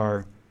meets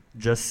are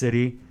just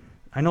city.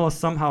 I know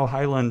somehow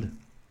Highland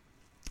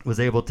was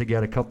able to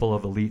get a couple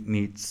of elite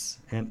meets,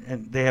 and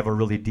they have a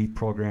really deep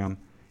program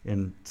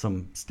in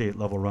some state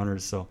level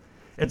runners. So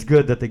it's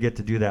good that they get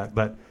to do that.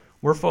 But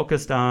we're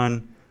focused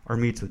on our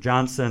meets with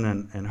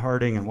Johnson and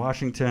Harding and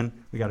Washington.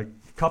 We got a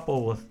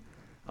couple with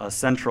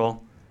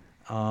Central,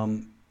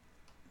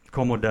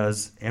 Como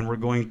does, and we're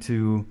going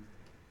to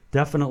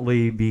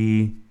definitely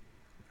be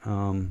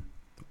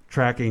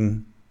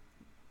tracking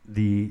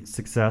the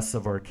success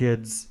of our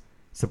kids,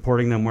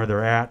 supporting them where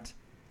they're at,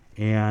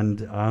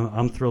 and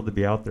I'm thrilled to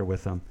be out there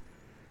with them.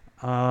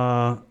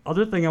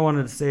 Other thing I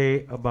wanted to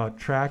say about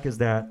track is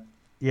that,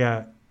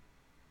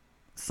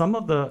 some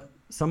of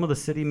the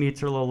city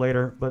meets are a little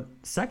later, but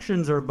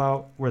sections are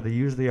about where they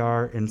usually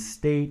are, and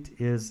state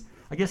is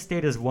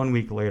 1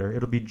 week later.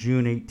 It'll be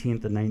June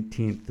 18th and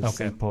 19th the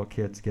St. Paul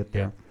kids get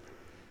there.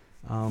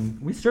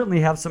 We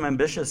certainly have some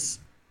ambitious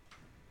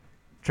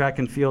track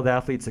and field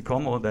athletes at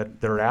Como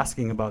that are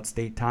asking about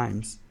state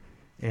times.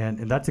 And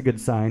that's a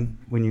good sign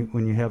when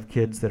you have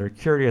kids that are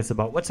curious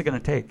about what's it going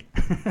to take.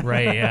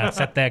 Right, yeah,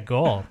 set that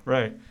goal.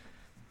 Right.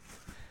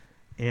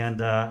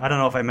 And I don't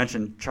know if I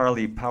mentioned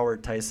Charlie Power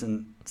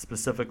Tyson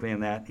specifically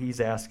in that.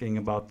 He's asking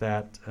about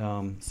that.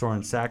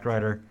 Soren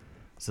Sackrider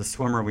is a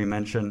swimmer we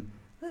mentioned.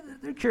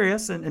 They're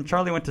curious, and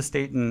Charlie went to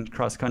state in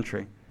cross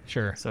country.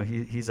 Sure. So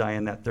he's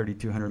eyeing that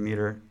 3,200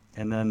 meter.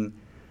 And then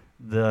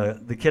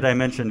the kid I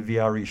mentioned,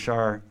 VR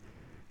Richard,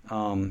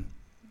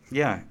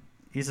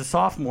 he's a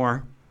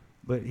sophomore.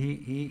 But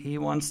he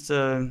wants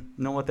to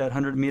know what that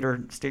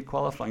 100-meter state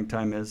qualifying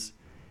time is.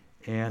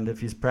 And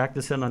if he's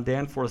practicing on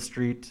Danforth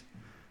Street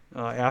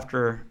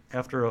after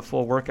a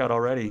full workout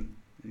already,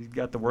 he's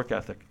got the work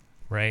ethic.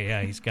 Right,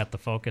 yeah, he's got the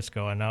focus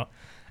going. Now,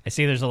 I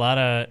see there's a lot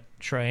of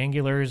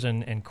triangulars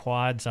and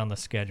quads on the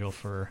schedule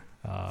for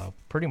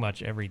pretty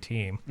much every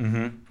team.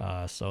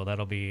 Mm-hmm. So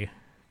that'll be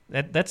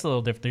that's a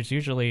little different. There's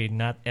usually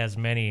not as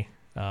many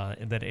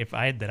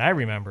that I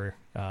remember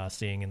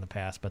seeing in the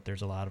past, but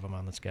there's a lot of them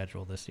on the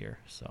schedule this year.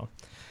 So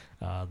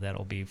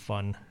that'll be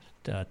fun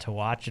to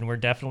watch, and we're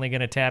definitely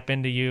going to tap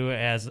into you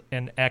as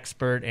an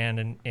expert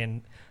and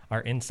in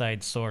our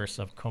inside source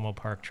of Como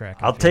Park track.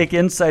 I'll take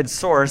inside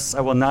source.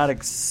 I will not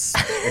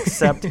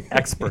accept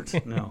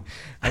expert. No.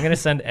 I'm going to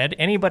send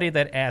anybody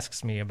that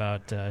asks me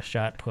about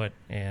shot put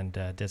and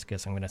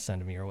discus. I'm going to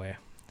send them your way.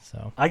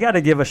 So I got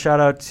to give a shout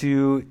out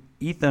to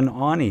Ethan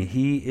Awney.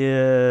 He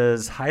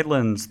is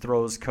Highlands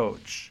throws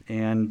coach,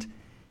 and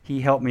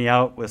he helped me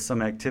out with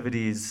some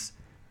activities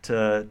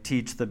to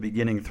teach the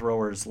beginning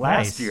throwers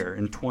last year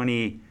in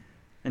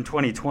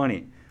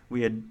 2020.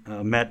 We had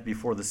met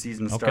before the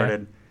season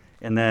started,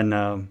 and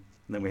then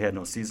we had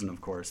no season,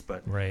 of course.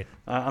 But right.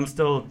 I'm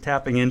still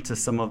tapping into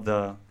some of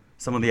the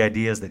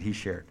ideas that he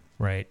shared.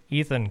 Right,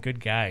 Ethan, good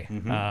guy.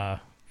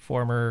 Mm-hmm.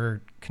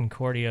 Former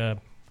Concordia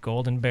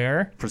Golden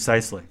Bear.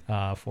 Precisely.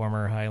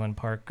 Former Highland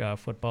Park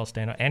football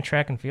standout and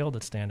track and field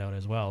at standout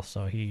as well.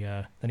 So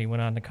then he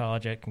went on to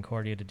college at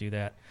Concordia to do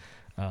that,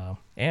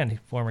 and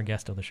former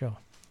guest of the show.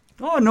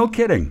 Oh, no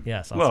kidding.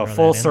 Yes. Well,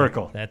 full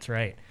circle. That's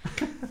right.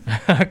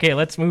 Okay,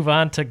 let's move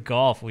on to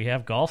golf. We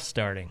have golf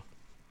starting.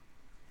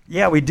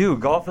 Yeah, we do.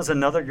 Golf is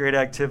another great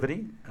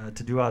activity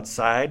to do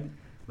outside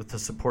with the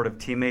support of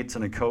teammates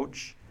and a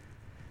coach.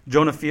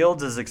 Jonah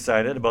Fields is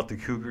excited about the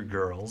Cougar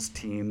girls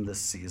team this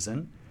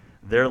season.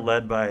 They're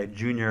led by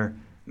junior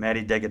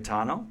Maddie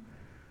Degatano,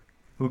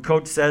 who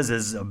coach says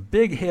is a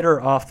big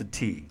hitter off the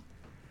tee.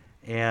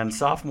 And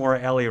sophomore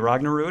Allie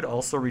Ragnarud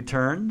also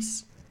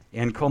returns.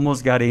 And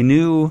Como's got a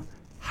new,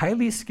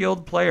 highly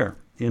skilled player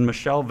in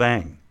Michelle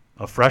Vang,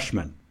 a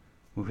freshman,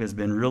 who has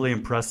been really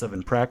impressive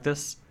in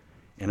practice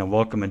and a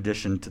welcome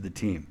addition to the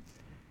team.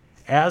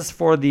 As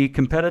for the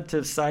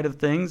competitive side of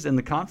things in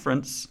the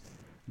conference,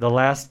 the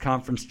last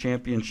conference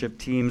championship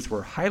teams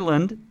were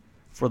Highland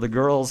for the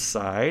girls'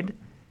 side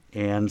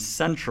and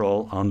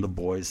Central on the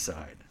boys'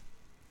 side.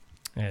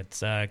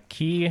 It's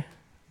key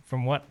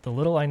from what the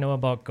little I know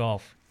about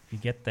golf. If you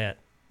get that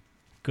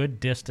good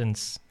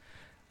distance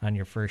on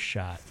your first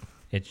shot,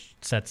 it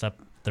sets up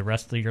the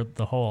rest of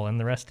the hole and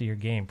the rest of your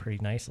game pretty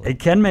nicely. It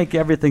can make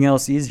everything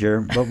else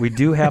easier, but we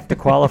do have to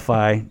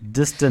qualify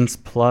distance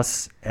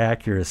plus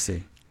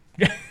accuracy.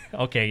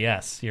 Okay,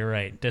 yes, you're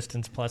right.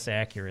 Distance plus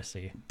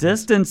accuracy.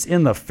 Distance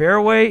in the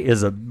fairway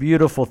is a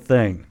beautiful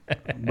thing,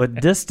 but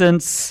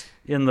distance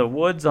in the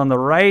woods on the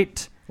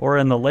right or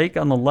in the lake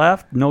on the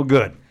left, no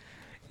good.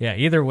 Yeah,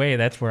 either way,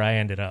 that's where I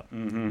ended up.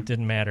 Mm-hmm. It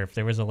didn't matter. If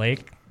there was a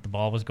lake, the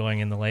ball was going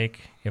in the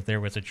lake. If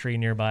there was a tree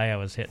nearby, I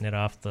was hitting it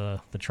off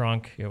the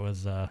trunk. It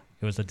was a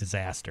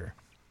disaster.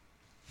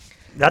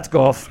 That's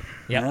golf.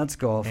 Yeah, that's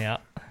golf. Yeah.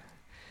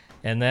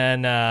 And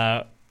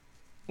then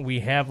we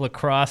have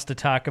lacrosse to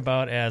talk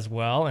about as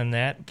well, and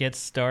that gets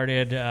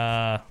started.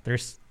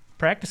 There's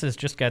practices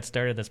just got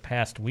started this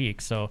past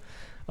week, so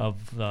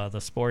of the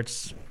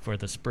sports for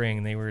the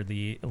spring, they were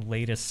the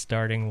latest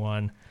starting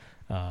one.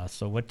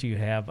 So what do you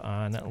have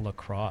on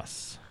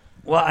lacrosse?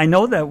 Well, I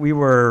know that we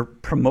were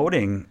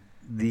promoting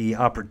the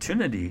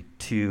opportunity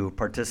to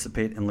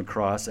participate in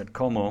lacrosse at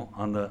Como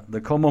on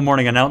the Como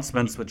morning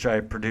announcements, which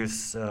I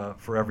produce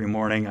for every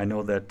morning. I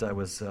know that I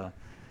was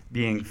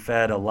being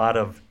fed a lot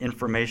of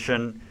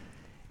information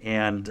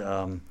and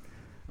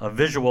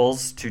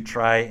visuals to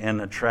try and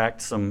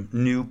attract some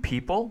new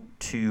people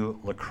to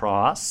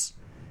lacrosse,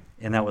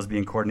 and that was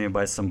being coordinated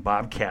by some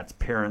Bobcats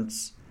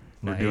parents.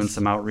 We're doing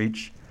some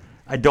outreach.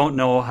 I don't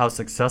know how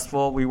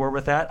successful we were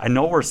with that. I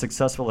know we're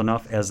successful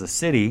enough as a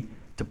city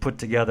to put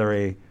together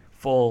a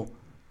full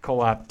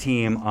co-op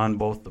team on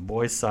both the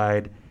boys'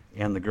 side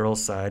and the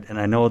girls' side, and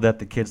I know that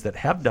the kids that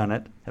have done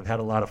it have had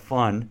a lot of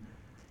fun,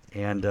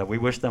 and we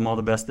wish them all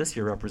the best this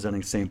year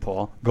representing St.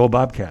 Paul. Go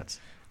Bobcats.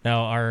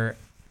 Now, our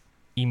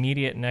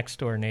immediate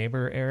next-door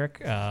neighbor, Eric,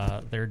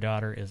 their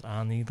daughter is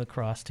on the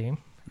lacrosse team,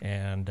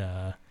 and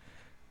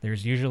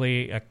there's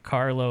usually a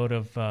carload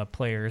of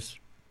players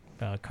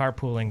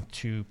carpooling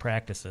to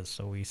practices,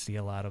 so we see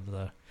a lot of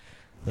the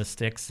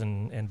sticks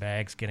and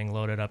bags getting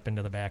loaded up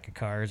into the back of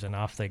cars, and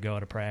off they go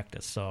to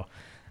practice. So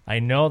I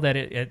know that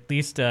at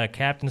least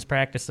captain's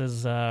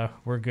practices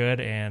were good,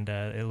 and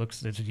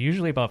it's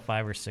usually about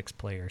 5 or 6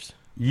 players.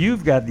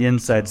 You've got the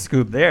inside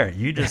scoop there.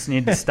 You just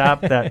need to stop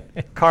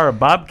that car of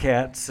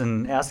Bobcats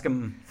and ask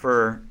them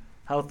for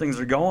how things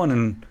are going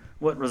and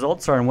what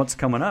results are and what's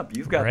coming up.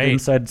 You've got the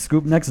inside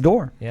scoop next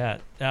door. Yeah.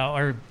 Now,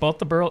 are both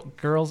the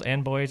girls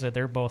and boys,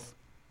 they're both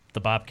the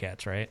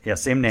Bobcats, right? Yeah,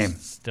 same name.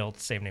 Still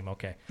same name,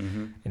 okay.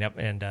 Mm-hmm. Yep.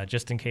 And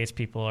just in case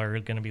people are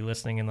going to be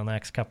listening in the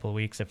next couple of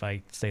weeks, if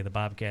I say the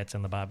Bobcats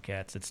and the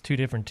Bobcats, it's 2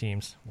 different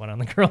teams, one on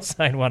the girls'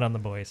 side, one on the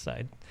boys'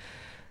 side.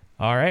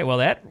 All right, well,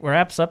 that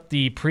wraps up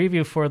the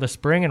preview for the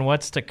spring and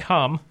what's to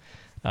come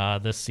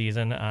this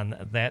season on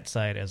that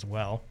side as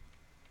well.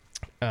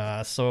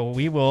 So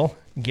we will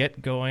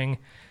get going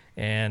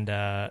and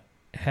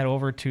head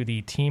over to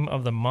the Team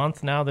of the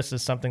Month now. This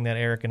is something that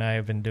Eric and I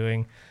have been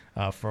doing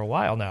for a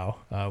while now.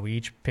 We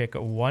each pick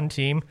one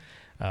team,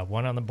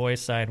 one on the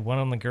boys' side, one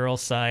on the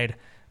girls' side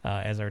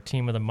as our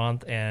Team of the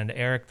Month. And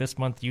Eric, this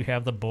month you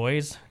have the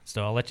boys,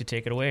 so I'll let you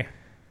take it away.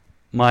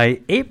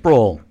 My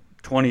April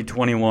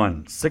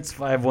 2021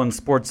 651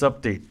 Sports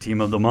Update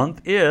Team of the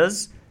Month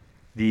is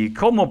the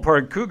Como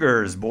Park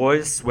Cougars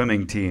boys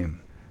swimming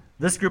team.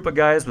 This group of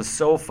guys was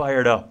so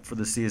fired up for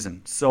the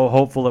season, so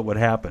hopeful it would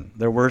happen.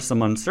 There were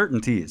some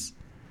uncertainties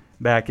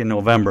back in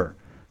November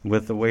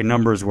with the way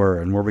numbers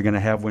were and were we going to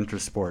have winter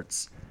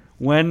sports.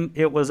 When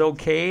it was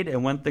okayed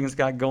and when things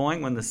got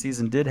going, when the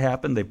season did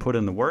happen, they put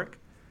in the work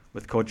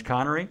with Coach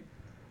Connery,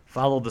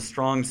 followed the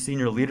strong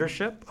senior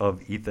leadership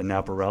of Ethan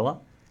Naparella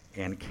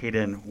and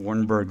Caden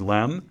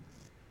Warnberg-Lem.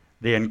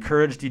 They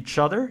encouraged each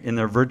other in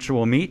their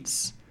virtual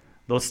meets.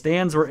 Those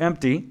stands were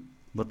empty,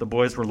 but the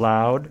boys were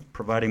loud,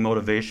 providing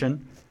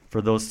motivation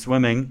for those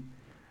swimming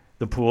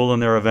the pool in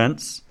their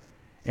events.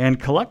 And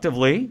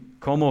collectively,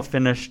 Como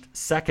finished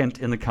second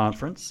in the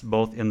conference,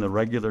 both in the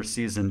regular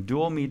season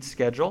dual meet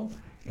schedule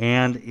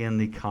and in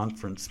the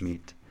conference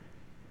meet.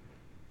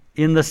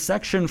 In the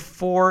Section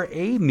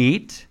 4A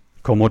meet,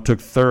 Como took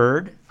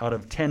third out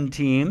of 10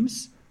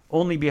 teams,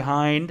 only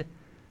behind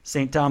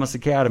St. Thomas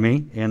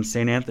Academy and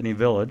St. Anthony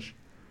Village.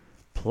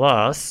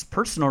 Plus,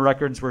 personal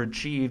records were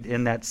achieved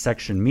in that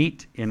section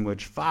meet, in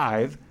which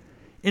 5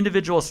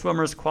 individual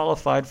swimmers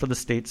qualified for the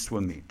state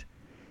swim meet.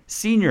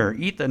 Senior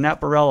Ethan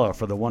Naparella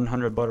for the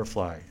 100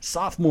 butterfly.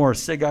 Sophomore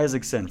Sig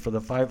Isaacson for the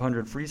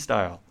 500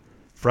 freestyle.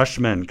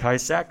 Freshman Kai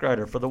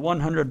Sackrider for the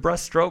 100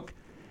 breaststroke.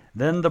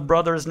 Then the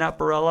brothers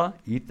Naparella,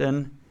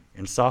 Ethan,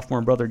 and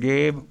sophomore brother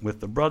Gabe, with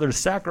the brothers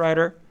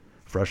Sackrider,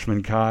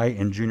 freshman Kai,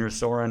 and junior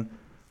Soren,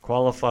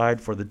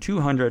 qualified for the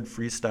 200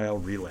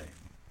 freestyle relay.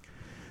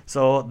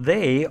 So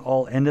they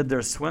all ended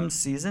their swim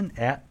season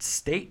at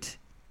state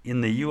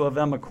in the U of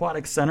M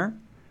Aquatic Center,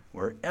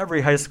 where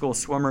every high school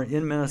swimmer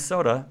in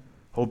Minnesota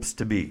hopes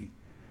to be.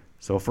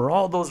 So for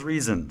all those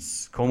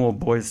reasons, Como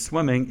Boys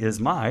Swimming is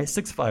my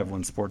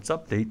 651 Sports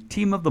Update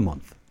Team of the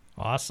Month.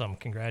 Awesome.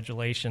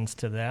 Congratulations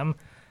to them.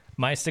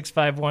 My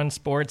 651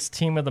 Sports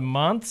Team of the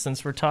Month,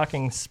 since we're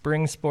talking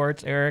spring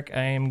sports, Eric,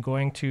 I am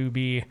going to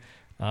be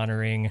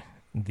honoring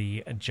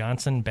the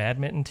Johnson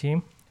badminton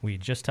team. We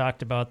just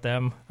talked about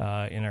them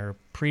in our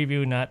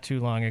preview not too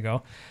long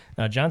ago.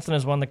 Johnson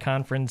has won the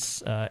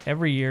conference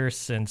every year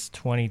since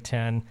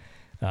 2010,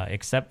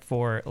 except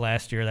for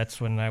last year.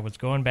 That's when I was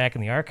going back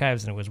in the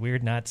archives, and it was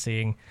weird not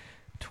seeing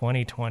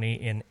 2020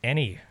 in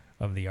any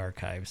of the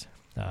archives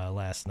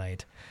last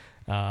night.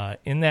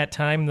 In that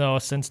time, though,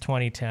 since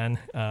 2010,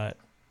 I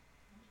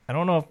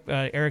don't know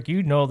if, Eric,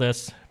 you know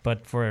this,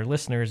 but for our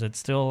listeners, it's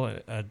still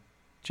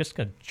just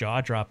a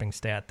jaw-dropping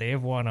stat. They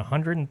have won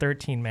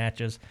 113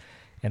 matches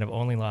and have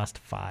only lost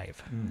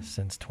 5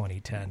 since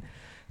 2010.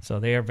 So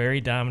they are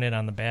very dominant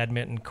on the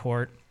badminton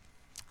court.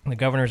 The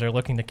Governors are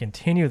looking to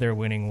continue their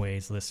winning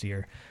ways this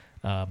year.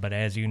 But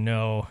as you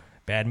know,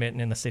 badminton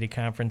in the city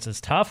conference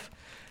is tough.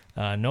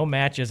 No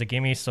match is a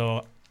gimme,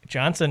 so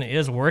Johnson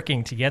is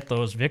working to get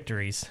those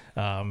victories.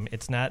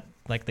 It's not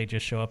like they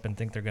just show up and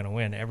think they're going to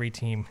win. Every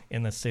team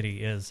in the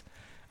city is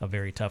a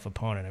very tough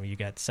opponent. I mean, you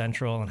got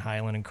Central and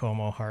Highland and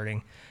Como,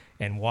 Harding,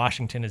 and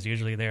Washington is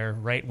usually there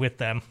right with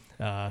them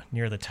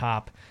near the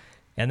top.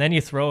 And then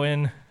you throw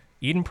in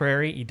Eden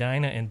Prairie,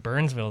 Edina, and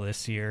Burnsville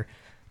this year.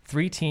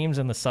 3 teams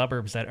in the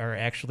suburbs that are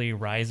actually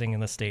rising in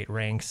the state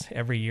ranks.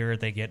 Every year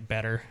they get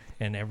better,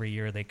 and every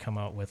year they come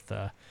out with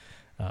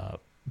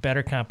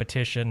better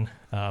competition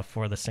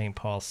for the St.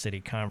 Paul City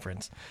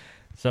Conference.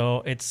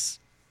 So it's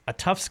a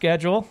tough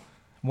schedule,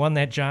 one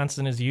that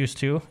Johnson is used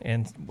to,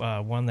 and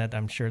one that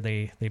I'm sure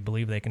they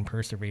believe they can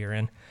persevere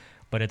in.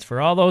 But it's for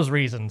all those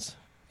reasons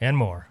and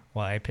more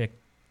why I picked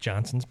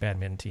Johnson's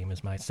badminton team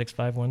as my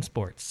 651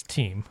 Sports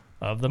Team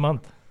of the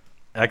Month.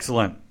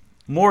 Excellent.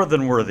 More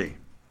than worthy.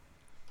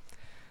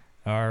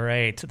 All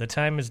right. The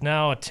time is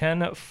now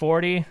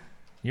 10:40.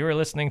 You are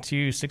listening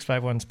to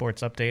 651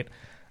 Sports Update.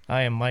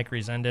 I am Mike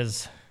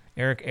Resendez.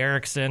 Eric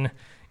Erickson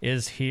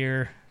is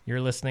here.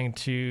 You're listening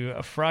to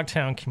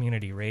Frogtown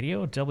Community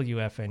Radio,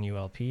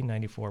 WFNULP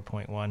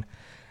 94.1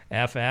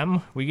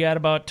 FM. We got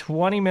about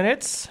 20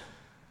 minutes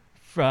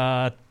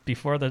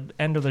before the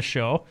end of the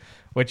show,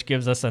 which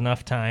gives us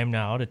enough time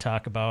now to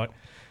talk about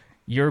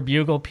your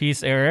Bugle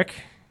piece, Eric,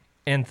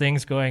 and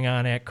things going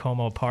on at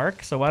Como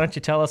Park. So why don't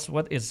you tell us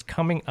what is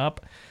coming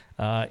up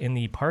in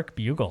the Park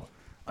Bugle?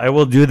 I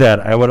will do that.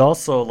 I would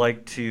also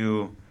like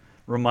to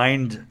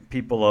remind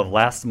people of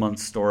last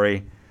month's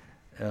story.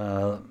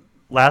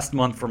 Last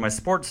month, for my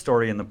sports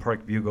story in the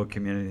Park Bugle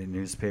community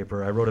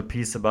newspaper, I wrote a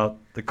piece about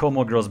the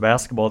Como girls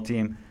basketball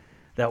team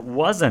that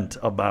wasn't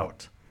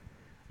about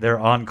their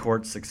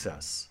on-court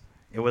success.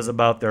 It was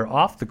about their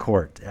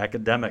off-the-court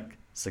academic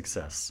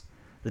success.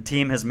 The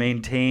team has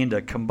maintained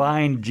a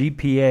combined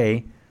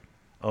GPA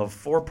of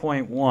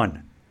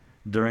 4.1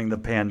 during the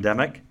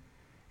pandemic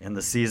and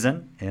the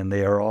season, and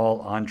they are all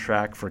on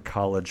track for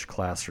college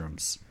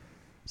classrooms.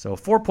 So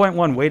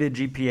 4.1 weighted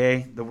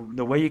GPA.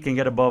 The way you can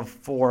get above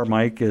 4,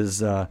 Mike,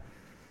 is, and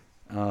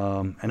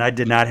I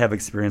did not have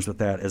experience with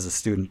that as a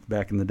student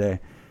back in the day,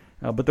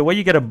 but the way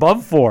you get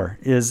above 4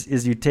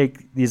 is you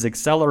take these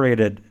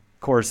accelerated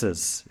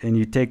courses, and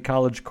you take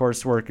college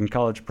coursework and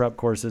college prep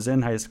courses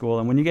in high school.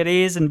 And when you get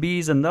A's and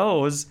B's in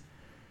those,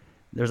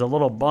 there's a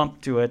little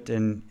bump to it,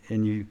 and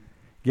you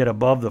get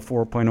above the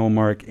 4.0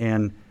 mark.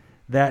 And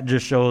that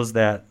just shows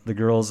that the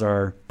girls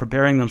are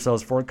preparing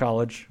themselves for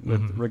college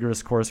with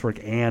rigorous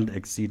coursework and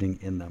exceeding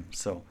in them.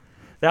 So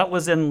that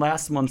was in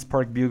last month's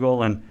Park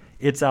Bugle, and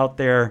it's out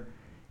there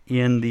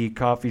in the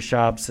coffee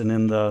shops and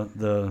in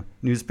the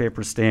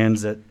newspaper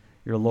stands at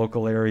your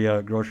local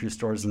area, grocery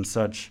stores and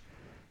such,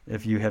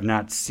 if you have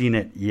not seen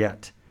it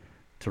yet,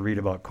 to read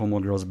about Como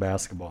girls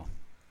basketball.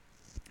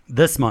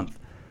 This month,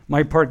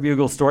 my Park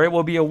Bugle story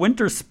will be a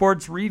winter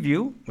sports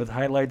review with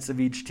highlights of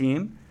each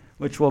team,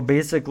 which will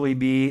basically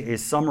be a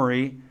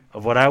summary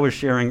of what I was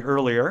sharing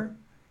earlier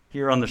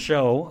here on the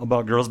show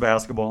about girls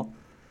basketball,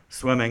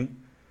 swimming,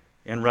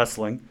 and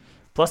wrestling,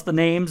 plus the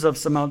names of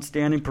some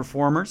outstanding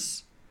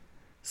performers,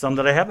 some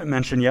that I haven't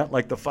mentioned yet,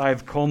 like the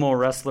 5 Como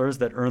wrestlers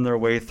that earned their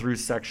way through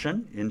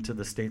section into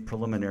the state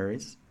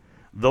preliminaries.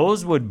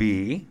 Those would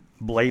be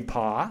Blay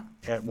Pa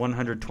at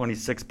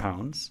 126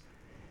 pounds,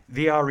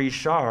 V.R.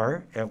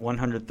 Richard at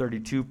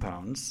 132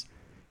 pounds,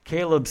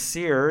 Caleb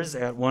Sears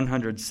at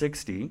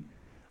 160,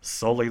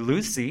 Sully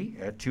Lucy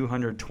at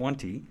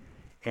 220,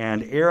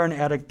 and Aaron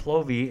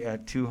Addick-Plovey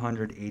at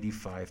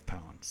 285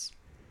 pounds.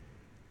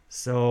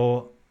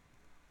 So,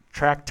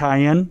 track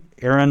tie-in,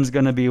 Aaron's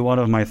going to be one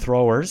of my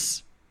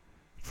throwers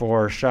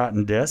for shot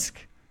and disc,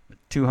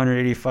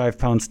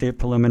 285-pound state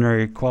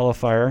preliminary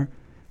qualifier,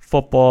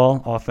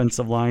 football,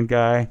 offensive line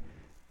guy,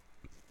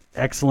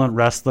 excellent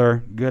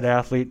wrestler, good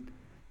athlete.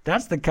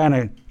 That's the kind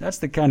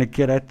of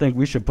kid I think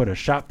we should put a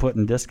shot put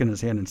and disc in his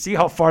hand and see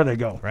how far they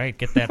go. Right,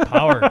 get that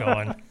power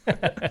going.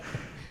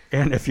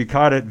 And if you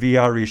caught it,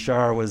 V.R.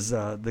 Richard was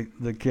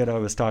the kid I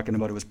was talking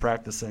about who was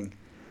practicing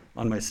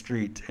on my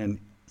street and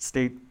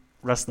state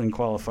wrestling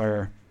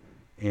qualifier.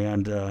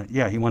 And,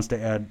 he wants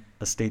to add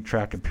a state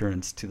track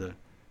appearance to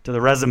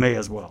the resume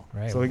as well.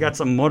 Right. So we got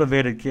some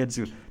motivated kids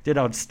who did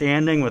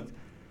outstanding with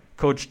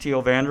Coach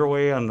Theo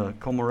Vanderway on the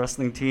Como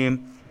wrestling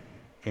team.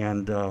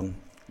 And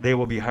they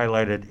will be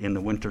highlighted in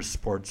the Winter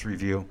Sports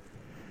Review.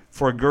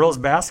 For girls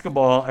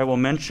basketball, I will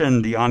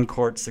mention the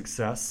on-court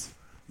success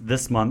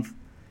this month,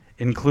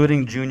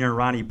 including junior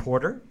Ronnie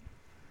Porter,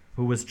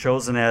 who was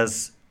chosen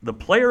as the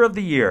Player of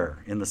the Year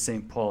in the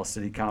St. Paul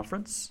City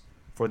Conference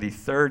for the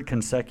 3rd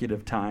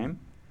consecutive time.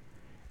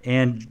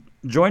 And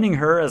joining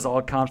her as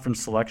all-conference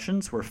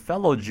selections were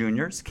fellow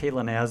juniors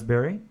Kaylin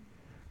Asbury,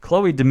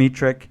 Chloe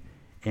Dimitrick,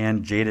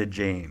 and Jada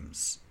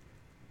James.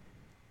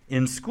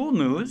 In school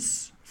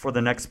news, for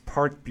the next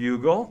Park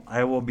Bugle,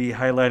 I will be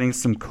highlighting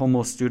some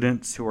Como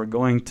students who are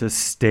going to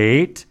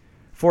state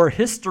for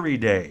History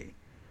Day.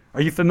 Are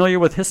you familiar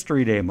with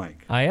History Day,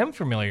 Mike? I am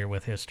familiar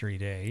with History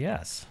Day,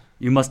 yes.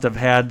 You must have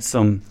had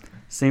some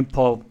St.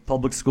 Paul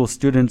Public School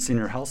students in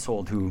your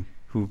household who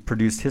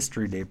produced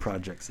History Day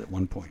projects at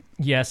one point.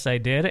 Yes, I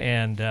did,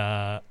 and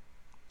the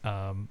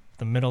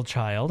middle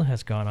child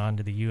has gone on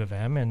to the U of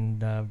M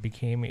and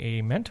became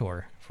a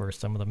mentor for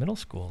some of the middle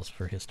schools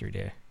for History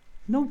Day.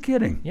 No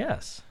kidding.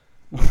 Yes.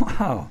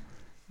 Wow.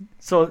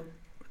 So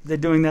they're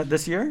doing that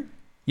this year?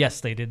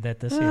 Yes, they did that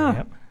this year. Yeah.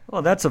 Yep.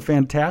 Well, that's a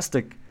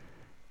fantastic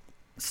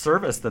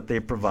service that they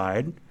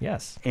provide,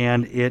 Yes.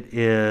 and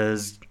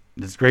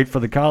it's great for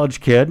the college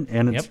kid,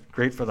 and it's Yep.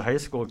 great for the high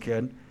school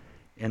kid,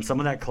 and some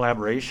of that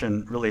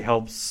collaboration really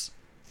helps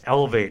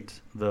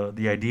elevate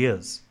the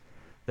ideas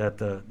that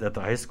the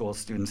high school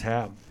students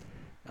have.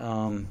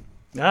 Yeah,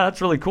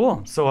 that's really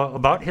cool. So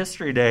about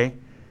History Day,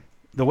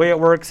 the way it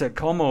works at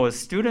Como is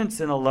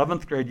students in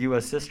 11th grade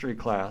U.S. history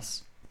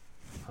class,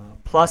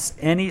 plus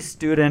any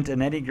student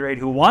in any grade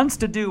who wants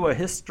to do a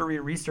history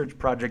research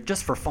project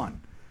just for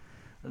fun.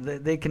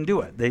 They can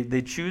do it.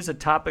 They choose a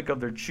topic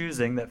of their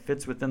choosing that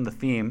fits within the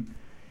theme.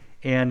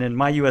 And in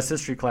my U.S.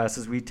 history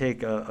classes, we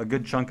take a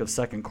good chunk of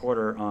second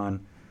quarter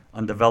on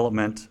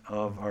development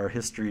of our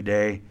History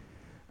Day.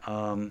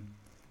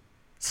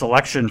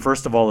 Selection,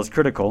 first of all, is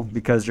critical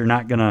because you're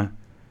not going to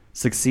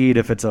succeed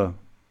if it's a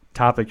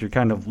topic you're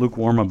kind of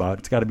lukewarm about.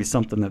 It's got to be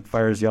something that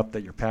fires you up,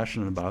 that you're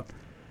passionate about.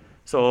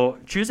 So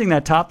choosing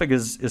that topic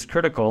is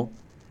critical.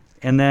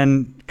 And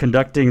then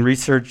conducting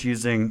research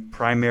using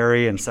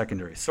primary and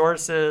secondary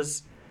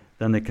sources.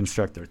 Then they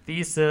construct their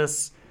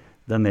thesis.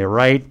 Then they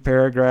write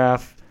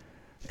paragraph,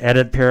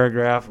 edit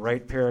paragraph,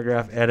 write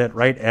paragraph, edit,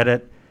 write,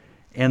 edit.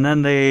 And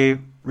then they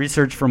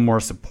research for more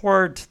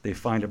support. They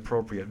find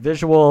appropriate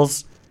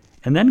visuals.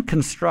 And then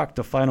construct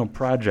a final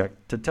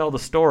project to tell the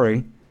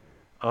story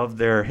of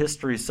their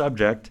history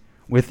subject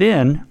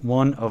within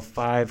one of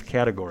 5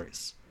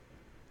 categories.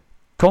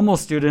 Como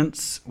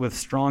students with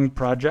strong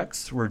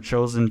projects were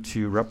chosen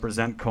to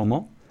represent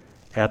Como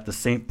at the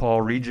St.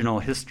 Paul Regional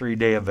History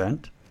Day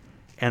event.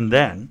 And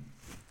then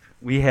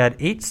we had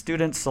 8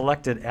 students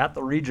selected at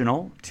the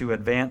regional to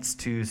advance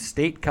to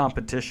state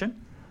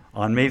competition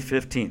on May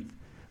 15th.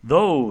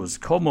 Those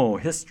Como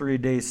History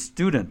Day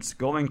students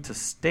going to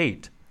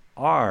state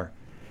are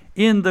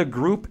in the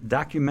group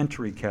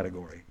documentary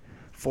category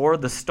for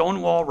the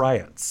Stonewall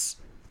Riots,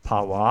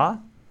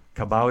 Pawa,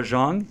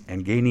 Kabaojong,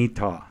 and Gaini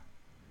Ta.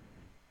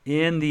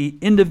 In the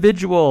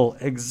individual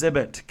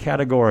exhibit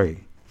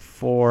category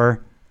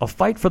for A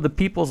Fight for the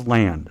People's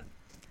Land,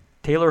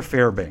 Taylor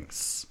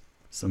Fairbanks.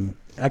 Some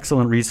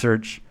excellent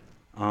research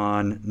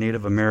on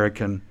Native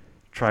American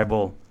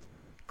tribal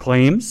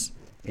claims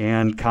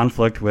and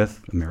conflict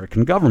with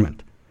American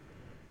government.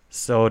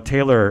 So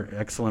Taylor,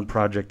 excellent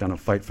project on A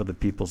Fight for the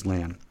People's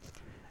Land.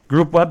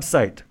 Group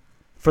website,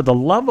 For the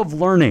Love of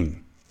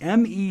Learning,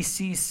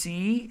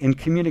 MECC in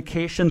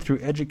Communication Through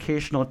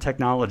Educational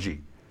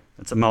Technology.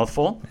 That's a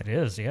mouthful. It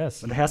is,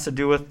 yes. It has to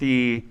do with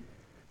the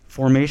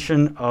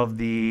creation of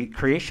the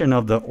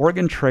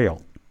Oregon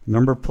Trail.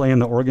 Remember playing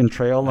the Oregon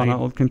Trail on an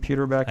old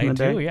computer back in the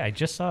day? I do, yeah. I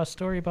just saw a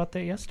story about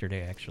that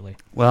yesterday, actually.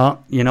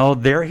 Well,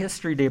 their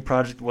History Day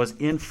project was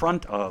in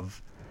front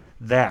of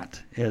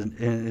that. And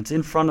it's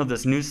in front of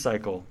this news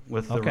cycle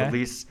with the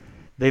release.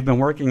 They've been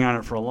working on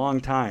it for a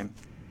long time.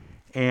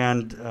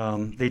 And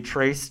they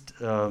traced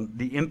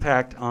the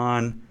impact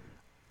on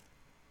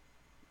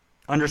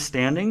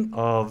understanding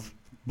of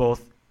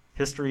both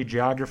history,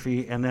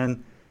 geography, and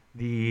then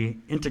the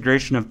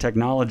integration of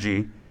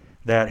technology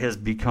that has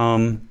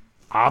become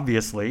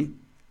obviously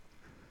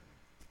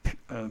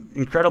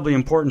incredibly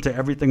important to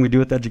everything we do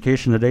with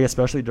education today,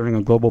 especially during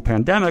a global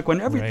pandemic when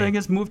everything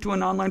is moved to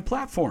an online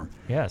platform.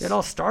 Yes. It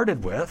all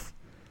started with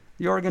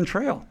the Oregon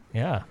Trail.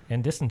 Yeah,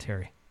 and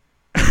dysentery.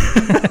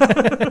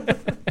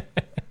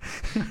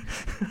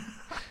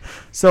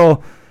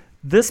 So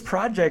this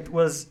project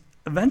was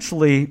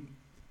eventually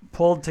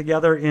pulled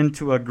together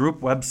into a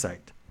group website.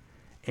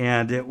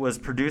 And it was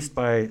produced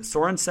by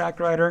Soren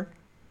Sackreiter,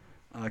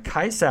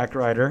 Kai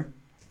Sackreiter,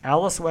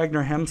 Alice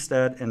Wagner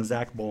Hempstead, and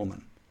Zach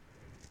Bowman.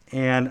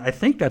 And I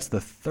think that's the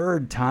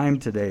 3rd time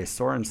today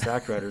Soren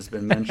Sackreiter's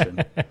been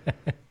mentioned.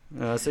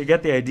 So you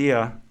get the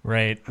idea.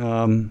 Right.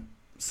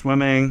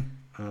 Swimming,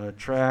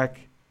 track,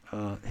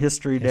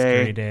 History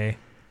Day.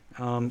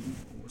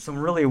 Some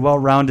really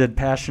well-rounded,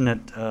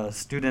 passionate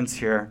students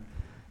here.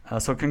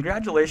 So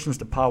congratulations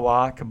to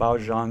Pawa,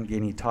 Kabaojong,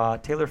 Gaini Ta,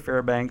 Taylor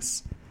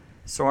Fairbanks,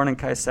 Soren and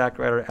Kai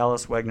Sackreiter,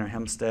 Alice Wagner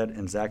Hempstead,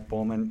 and Zach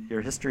Bowman. Your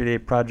History Day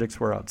projects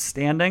were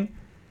outstanding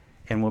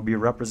and will be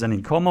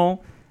representing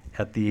Como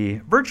at the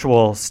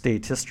virtual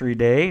State History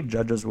Day.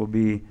 Judges will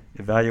be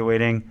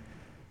evaluating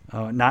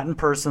not in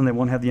person. They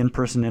won't have the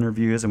in-person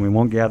interviews, and we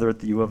won't gather at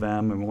the U of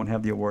M, and we won't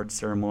have the awards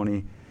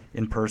ceremony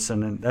in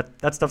person. And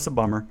that stuff's a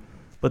bummer.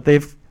 But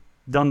they've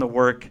done the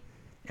work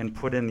and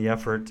put in the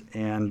effort,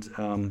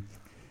 and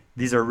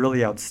these are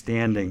really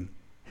outstanding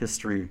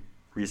history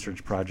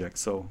research projects.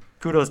 So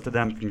kudos to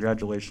them.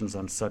 Congratulations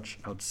on such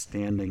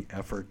outstanding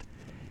effort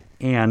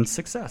and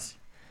success.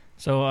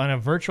 So on a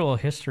virtual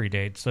history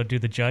date, so do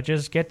the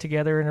judges get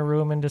together in a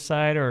room and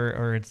decide,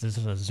 or is this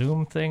a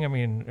Zoom thing? I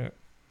mean,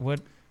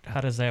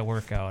 how does that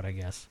work out, I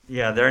guess?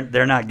 Yeah,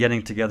 they're not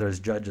getting together as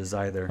judges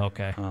either.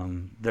 Okay.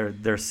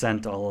 They're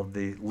sent all of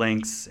the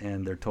links,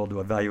 and they're told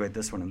to evaluate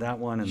this one and that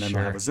one, and then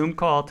they'll Sure. have a Zoom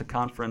call to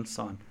conference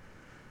on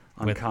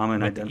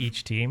common with identity.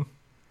 each team,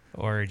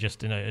 or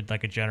just in a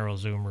general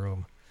Zoom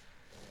room?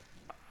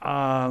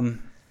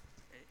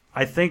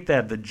 I think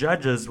that the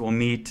judges will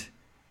meet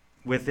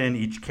within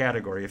each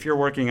category. If you're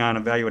working on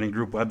evaluating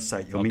group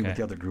website, you'll meet with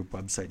the other group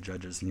website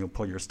judges, and you'll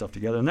pull your stuff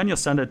together, and then you'll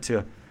send it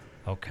to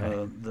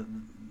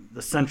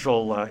the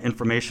central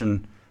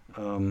information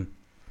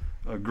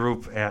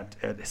group at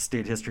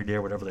State History Day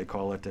or whatever they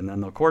call it, and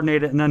then they'll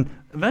coordinate it, and then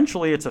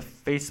eventually it's a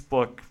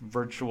Facebook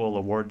virtual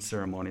award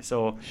ceremony.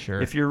 So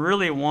if you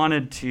really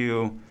wanted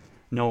to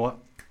know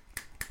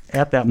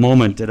at that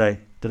moment, did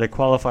I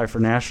qualify for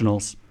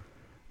nationals,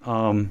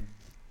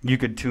 you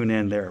could tune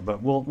in there.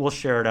 But we'll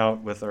share it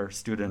out with our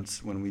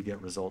students when we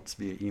get results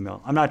via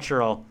email. I'm not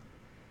sure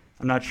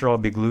I'll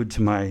be glued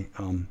to my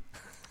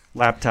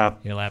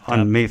laptop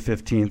on May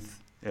 15th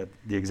at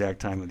the exact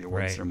time of the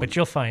award ceremony. But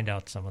you'll find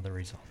out some of the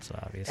results,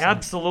 obviously.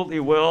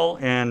 Absolutely will,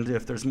 and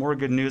if there's more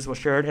good news, we'll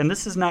share it. And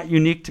this is not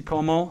unique to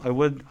Como.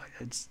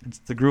 It's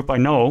the group I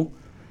know,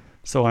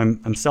 so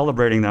I'm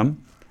celebrating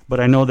them. But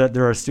I know that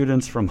there are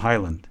students from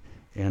Highland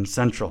and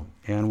Central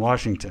and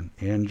Washington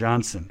and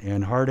Johnson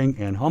and Harding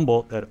and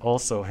Humboldt that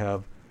also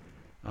have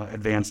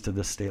advanced to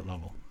this state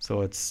level.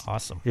 So it's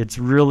awesome. It's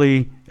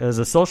really, as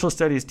a social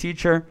studies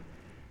teacher,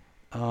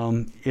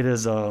 it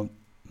is a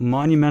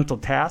monumental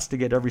task to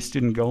get every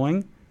student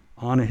going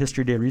on a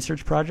History Day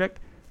research project.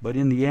 But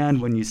in the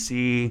end, when you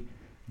see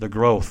the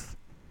growth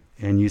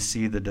and you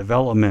see the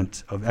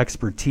development of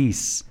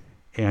expertise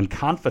and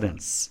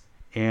confidence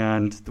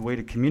and the way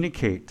to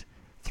communicate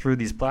through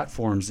these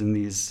platforms in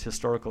these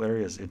historical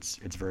areas,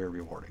 it's very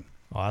rewarding.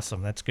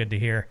 Awesome. That's good to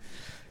hear.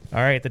 All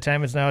right, the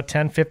time is now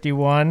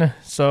 10:51,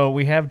 so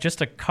we have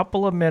just a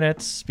couple of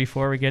minutes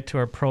before we get to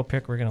our pro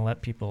pick. We're going to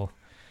let people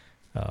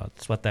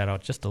sweat that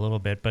out just a little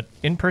bit. But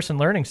in-person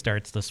learning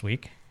starts this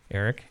week,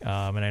 Eric,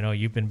 and I know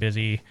you've been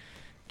busy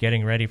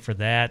getting ready for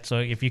that. So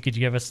if you could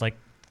give us like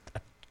a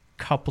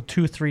couple,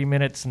 2-3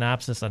 minute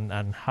synopsis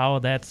on how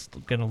that's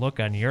going to look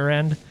on your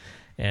end,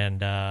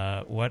 and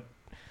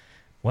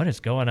what is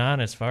going on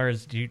as far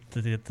as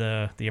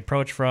the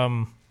approach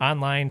from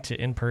online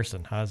to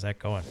in-person? How's that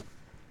going?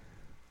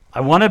 I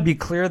want to be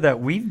clear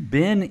that we've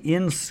been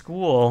in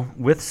school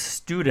with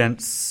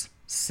students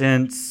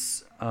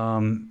since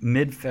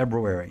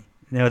mid-February.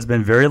 Now, it's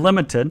been very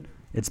limited.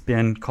 It's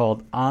been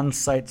called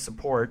on-site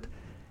support.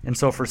 And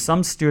so for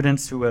some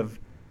students who have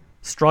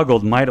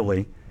struggled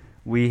mightily,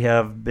 we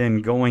have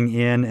been going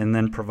in and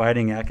then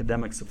providing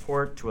academic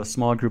support to a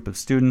small group of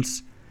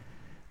students.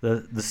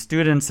 The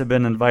students have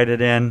been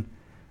invited in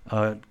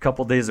a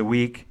couple days a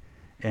week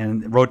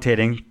and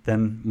rotating,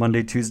 then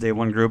Monday, Tuesday,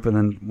 one group, and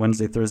then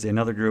Wednesday, Thursday,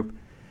 another group.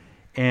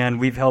 And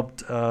we've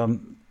helped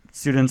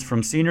students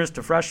from seniors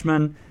to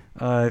freshmen.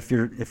 If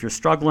you're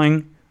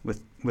struggling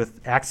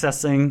with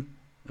accessing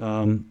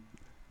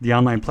the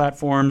online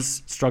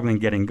platforms, struggling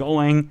getting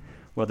going,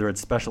 whether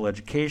it's special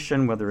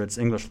education, whether it's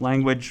English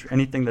language,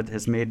 anything that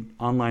has made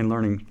online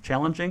learning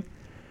challenging,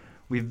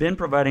 we've been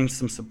providing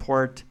some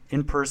support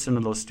in person to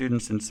those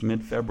students since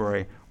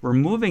mid-February. We're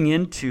moving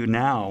into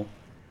now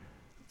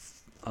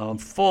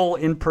full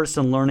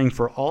in-person learning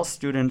for all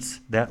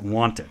students that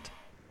want it.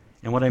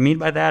 And what I mean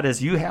by that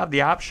is you have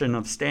the option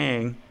of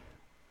staying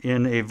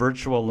in a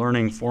virtual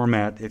learning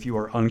format if you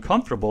are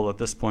uncomfortable at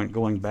this point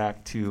going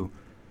back to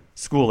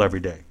school every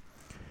day.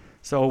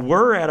 So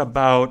we're at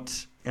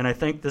about, and I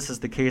think this is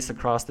the case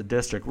across the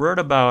district, we're at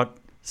about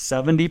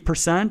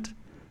 70%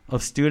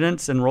 of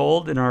students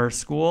enrolled in our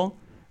school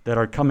that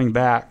are coming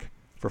back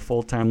for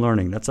full-time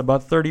learning. That's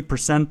about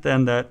 30%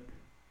 then that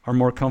are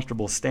more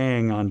comfortable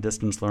staying on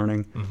distance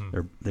learning.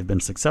 Mm-hmm. They've been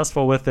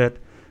successful with it.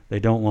 They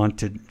don't want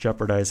to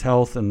jeopardize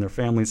health and their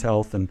family's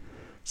health. And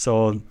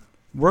so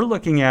we're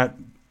looking at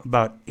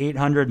about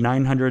 800,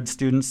 900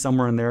 students,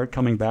 somewhere in there,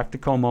 coming back to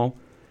Como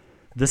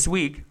this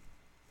week.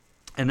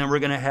 And then we're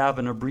going to have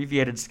an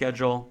abbreviated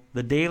schedule.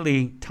 The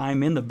daily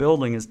time in the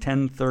building is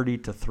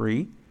 10:30 to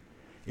 3.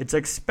 It's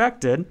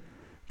expected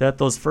that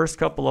those first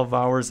couple of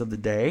hours of the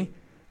day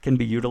can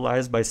be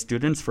utilized by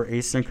students for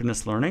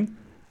asynchronous learning.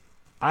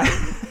 I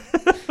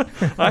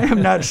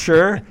am not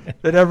sure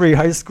that every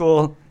high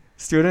school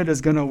student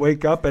is going to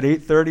wake up at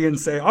 8:30 and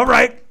say, all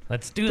right,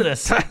 let's do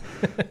this.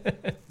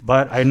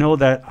 But I know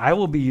that I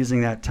will be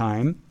using that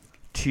time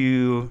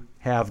to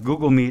have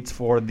Google Meets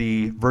for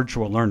the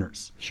virtual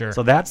learners. Sure.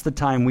 So that's the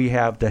time we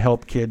have to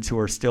help kids who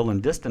are still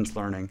in distance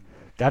learning.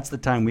 That's the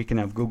time we can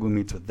have Google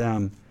Meets with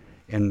them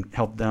and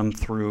help them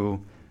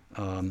through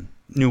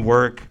new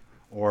work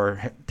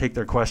or take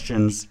their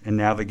questions and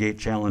navigate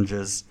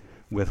challenges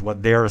with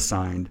what they're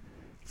assigned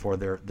for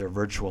their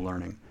virtual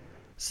learning.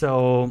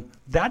 So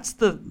that's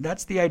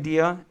the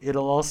idea.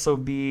 It'll also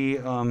be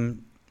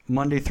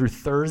Monday through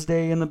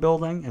Thursday in the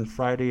building, and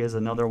Friday is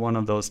another one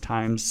of those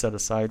times set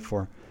aside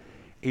for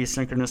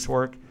asynchronous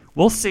work.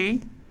 We'll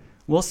see.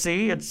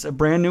 It's a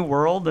brand new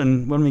world,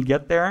 and when we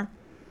get there,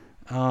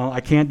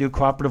 I can't do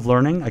cooperative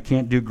learning. I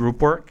can't do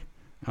group work.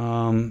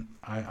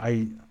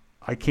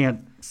 I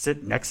can't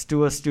sit next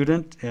to a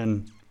student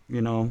and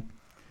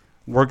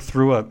work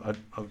through a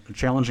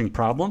challenging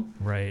problem.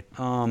 Right.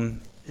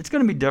 It's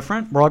going to be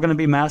different. We're all going to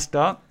be masked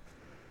up.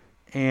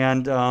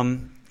 And,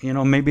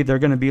 maybe they're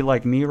going to be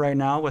like me right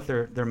now with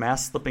their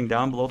masks slipping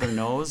down below their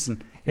nose.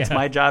 And it's Yeah.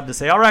 my job to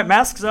say, all right,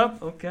 masks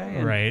up. Okay.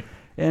 And, Right.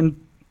 And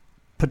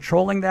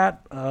patrolling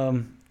that,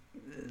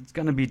 it's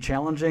going to be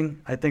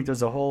challenging. I think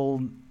there's a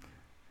whole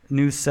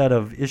new set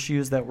of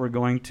issues that we're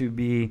going to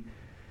be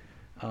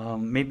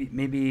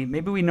maybe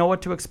we know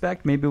what to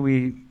expect. Maybe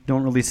we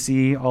don't really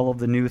see all of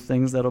the new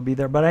things that'll be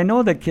there. But I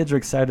know that kids are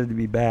excited to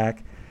be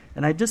back,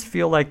 and I just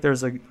feel like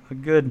there's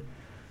going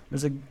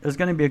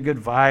to be a good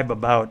vibe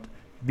about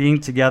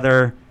being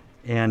together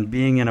and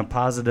being in a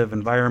positive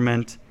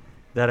environment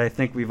that I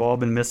think we've all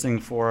been missing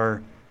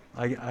for.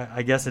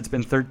 I guess it's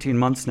been 13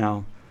 months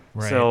now.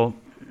 Right. So,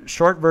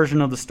 short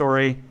version of the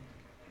story,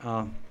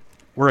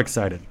 we're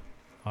excited.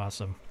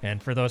 Awesome.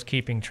 And for those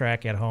keeping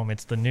track at home,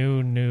 it's the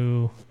new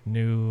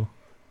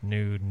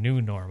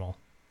normal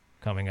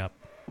coming up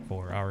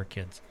for our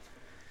kids.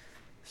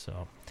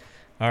 So,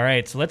 all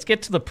right. So let's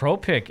get to the pro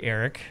pick,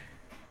 Eric.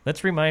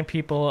 Let's remind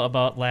people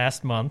about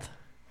last month.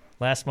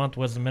 Last month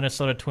was the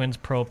Minnesota Twins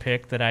pro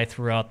pick that I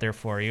threw out there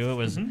for you. It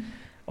was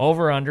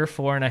over under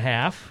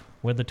 4.5.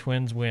 Would the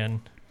Twins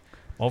win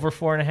over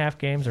 4.5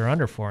 games or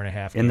under 4.5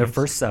 games? In their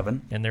first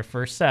 7. In their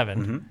first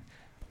 7. Mm-hmm.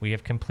 We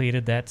have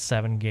completed that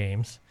 7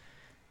 games.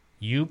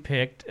 You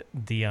picked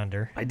the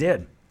under, I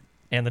did.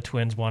 and the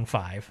Twins won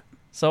 5.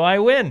 So I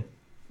win.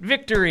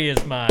 Victory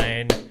is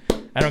mine.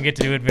 I don't get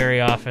to do it very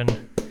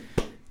often.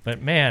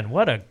 But, man,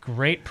 what a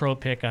great pro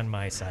pick on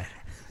my side.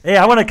 Hey,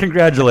 I want to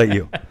congratulate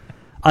you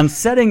on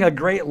setting a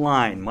great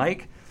line,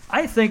 Mike.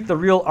 I think the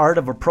real art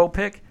of a pro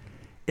pick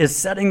is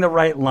setting the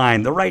right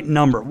line, the right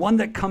number, one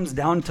that comes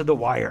down to the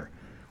wire,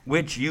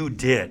 which you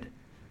did.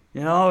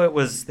 They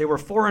were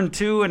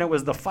 4-2, and it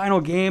was the final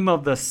game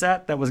of the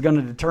set that was going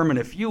to determine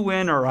if you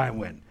win or I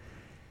win.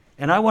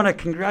 And I want to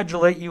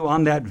congratulate you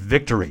on that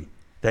victory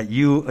that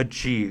you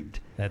achieved.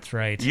 That's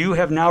right. You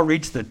have now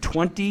reached the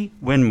 20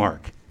 win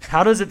mark.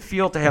 How does it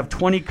feel to have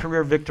 20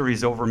 career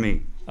victories over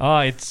me? Oh,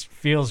 it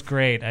feels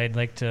great. I'd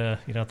like to,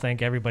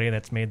 thank everybody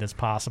that's made this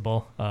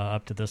possible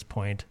up to this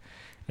point.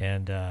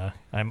 And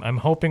I'm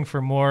hoping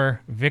for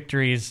more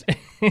victories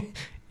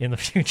in the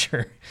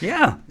future.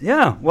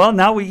 Yeah. Well,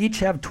 now we each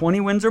have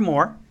 20 wins or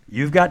more.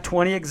 You've got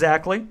 20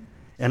 exactly,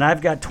 and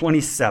I've got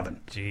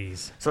 27.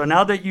 Jeez. So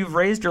now that you've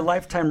raised your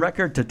lifetime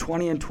record to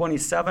 20 and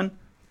 27,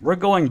 we're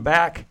going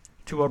back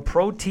to a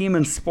pro team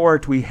and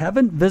sport we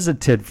haven't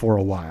visited for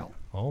a while.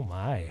 Oh,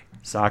 my.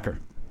 Soccer.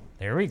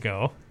 There we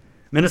go.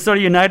 Minnesota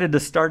United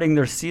is starting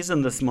their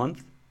season this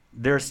month.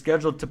 They're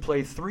scheduled to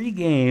play 3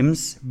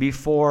 games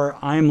before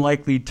I'm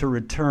likely to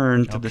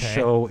return to the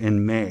show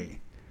in May.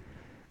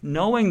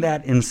 Knowing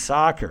that in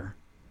soccer,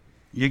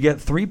 you get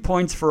 3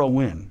 points for a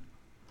win,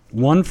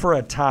 1 for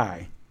a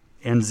tie,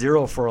 and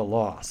 0 for a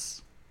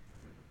loss.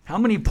 How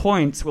many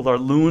points will our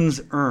Loons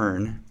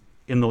earn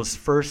in those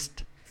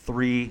first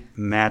 3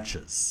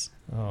 matches?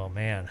 Oh,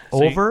 man.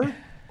 Over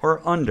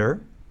or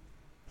under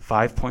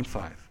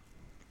 5.5?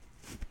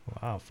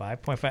 Wow,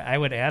 5.5. I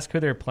would ask who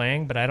they're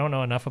playing, but I don't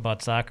know enough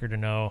about soccer to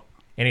know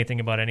anything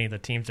about any of the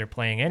teams they're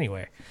playing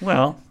anyway.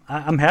 Well,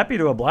 I'm happy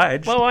to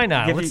oblige. Well, why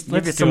not? Give Let's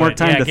you do some more it.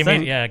 time to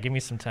think. Give me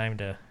some time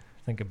to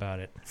think about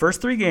it.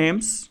 First 3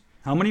 games,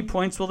 how many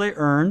points will they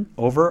earn?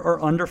 Over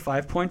or under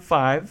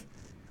 5.5?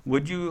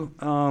 Would you,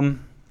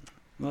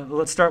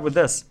 let's start with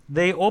this.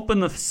 They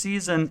open the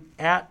season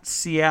at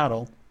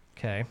Seattle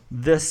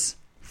this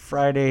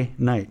Friday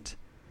night.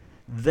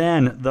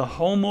 Then the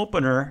home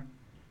opener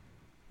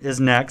is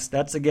next.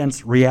 That's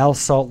against Real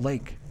Salt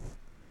Lake.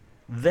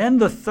 Then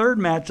the third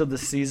match of the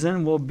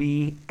season will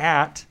be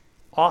at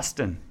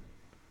Austin.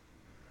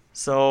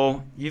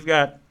 So you've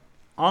got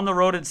on the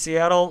road at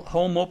Seattle,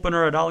 home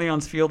opener at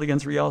Allianz Field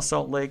against Real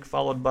Salt Lake,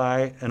 followed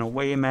by an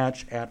away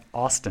match at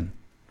Austin.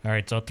 All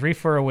right, so 3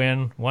 for a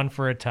win, 1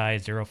 for a tie,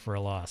 0 for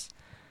a loss.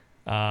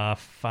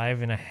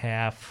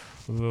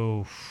 5.5.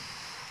 Ooh.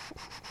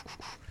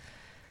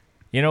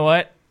 You know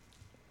what?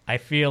 I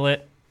feel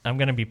it. I'm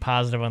going to be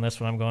positive on this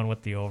one. I'm going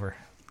with the over.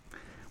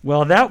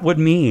 Well, that would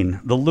mean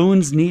the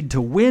Loons need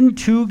to win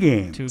 2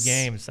 games. 2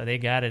 games. So they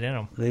got it in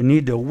them. They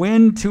need to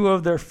win 2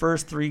 of their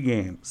first 3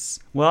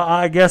 games. Well,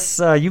 I guess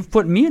you've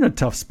put me in a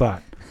tough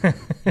spot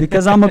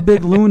because I'm a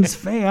big Loons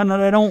fan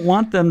and I don't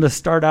want them to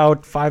start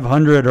out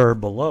 500 or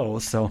below.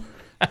 So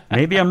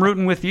maybe I'm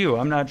rooting with you.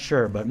 I'm not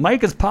sure. But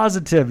Mike is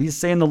positive. He's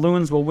saying the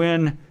Loons will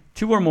win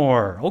 2 or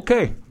more.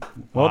 Okay.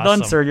 Well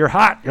Awesome. done, sir. You're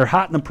hot. You're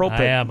hot in the pro pick.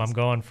 I am. I'm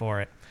going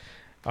for it.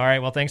 All right.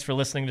 Well, thanks for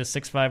listening to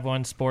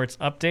 651 Sports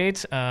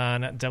Update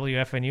on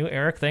WFNU.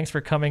 Eric, thanks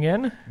for coming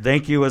in.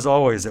 Thank you, as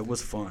always. It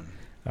was fun.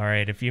 All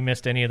right. If you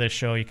missed any of this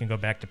show, you can go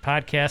back to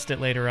podcast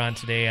it later on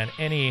today on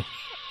any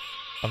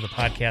of the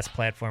podcast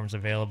platforms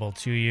available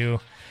to you.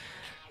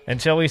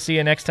 Until we see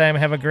you next time,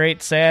 have a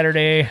great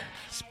Saturday.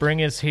 Spring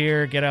is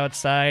here. Get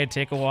outside.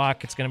 Take a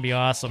walk. It's going to be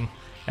awesome.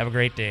 Have a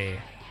great day.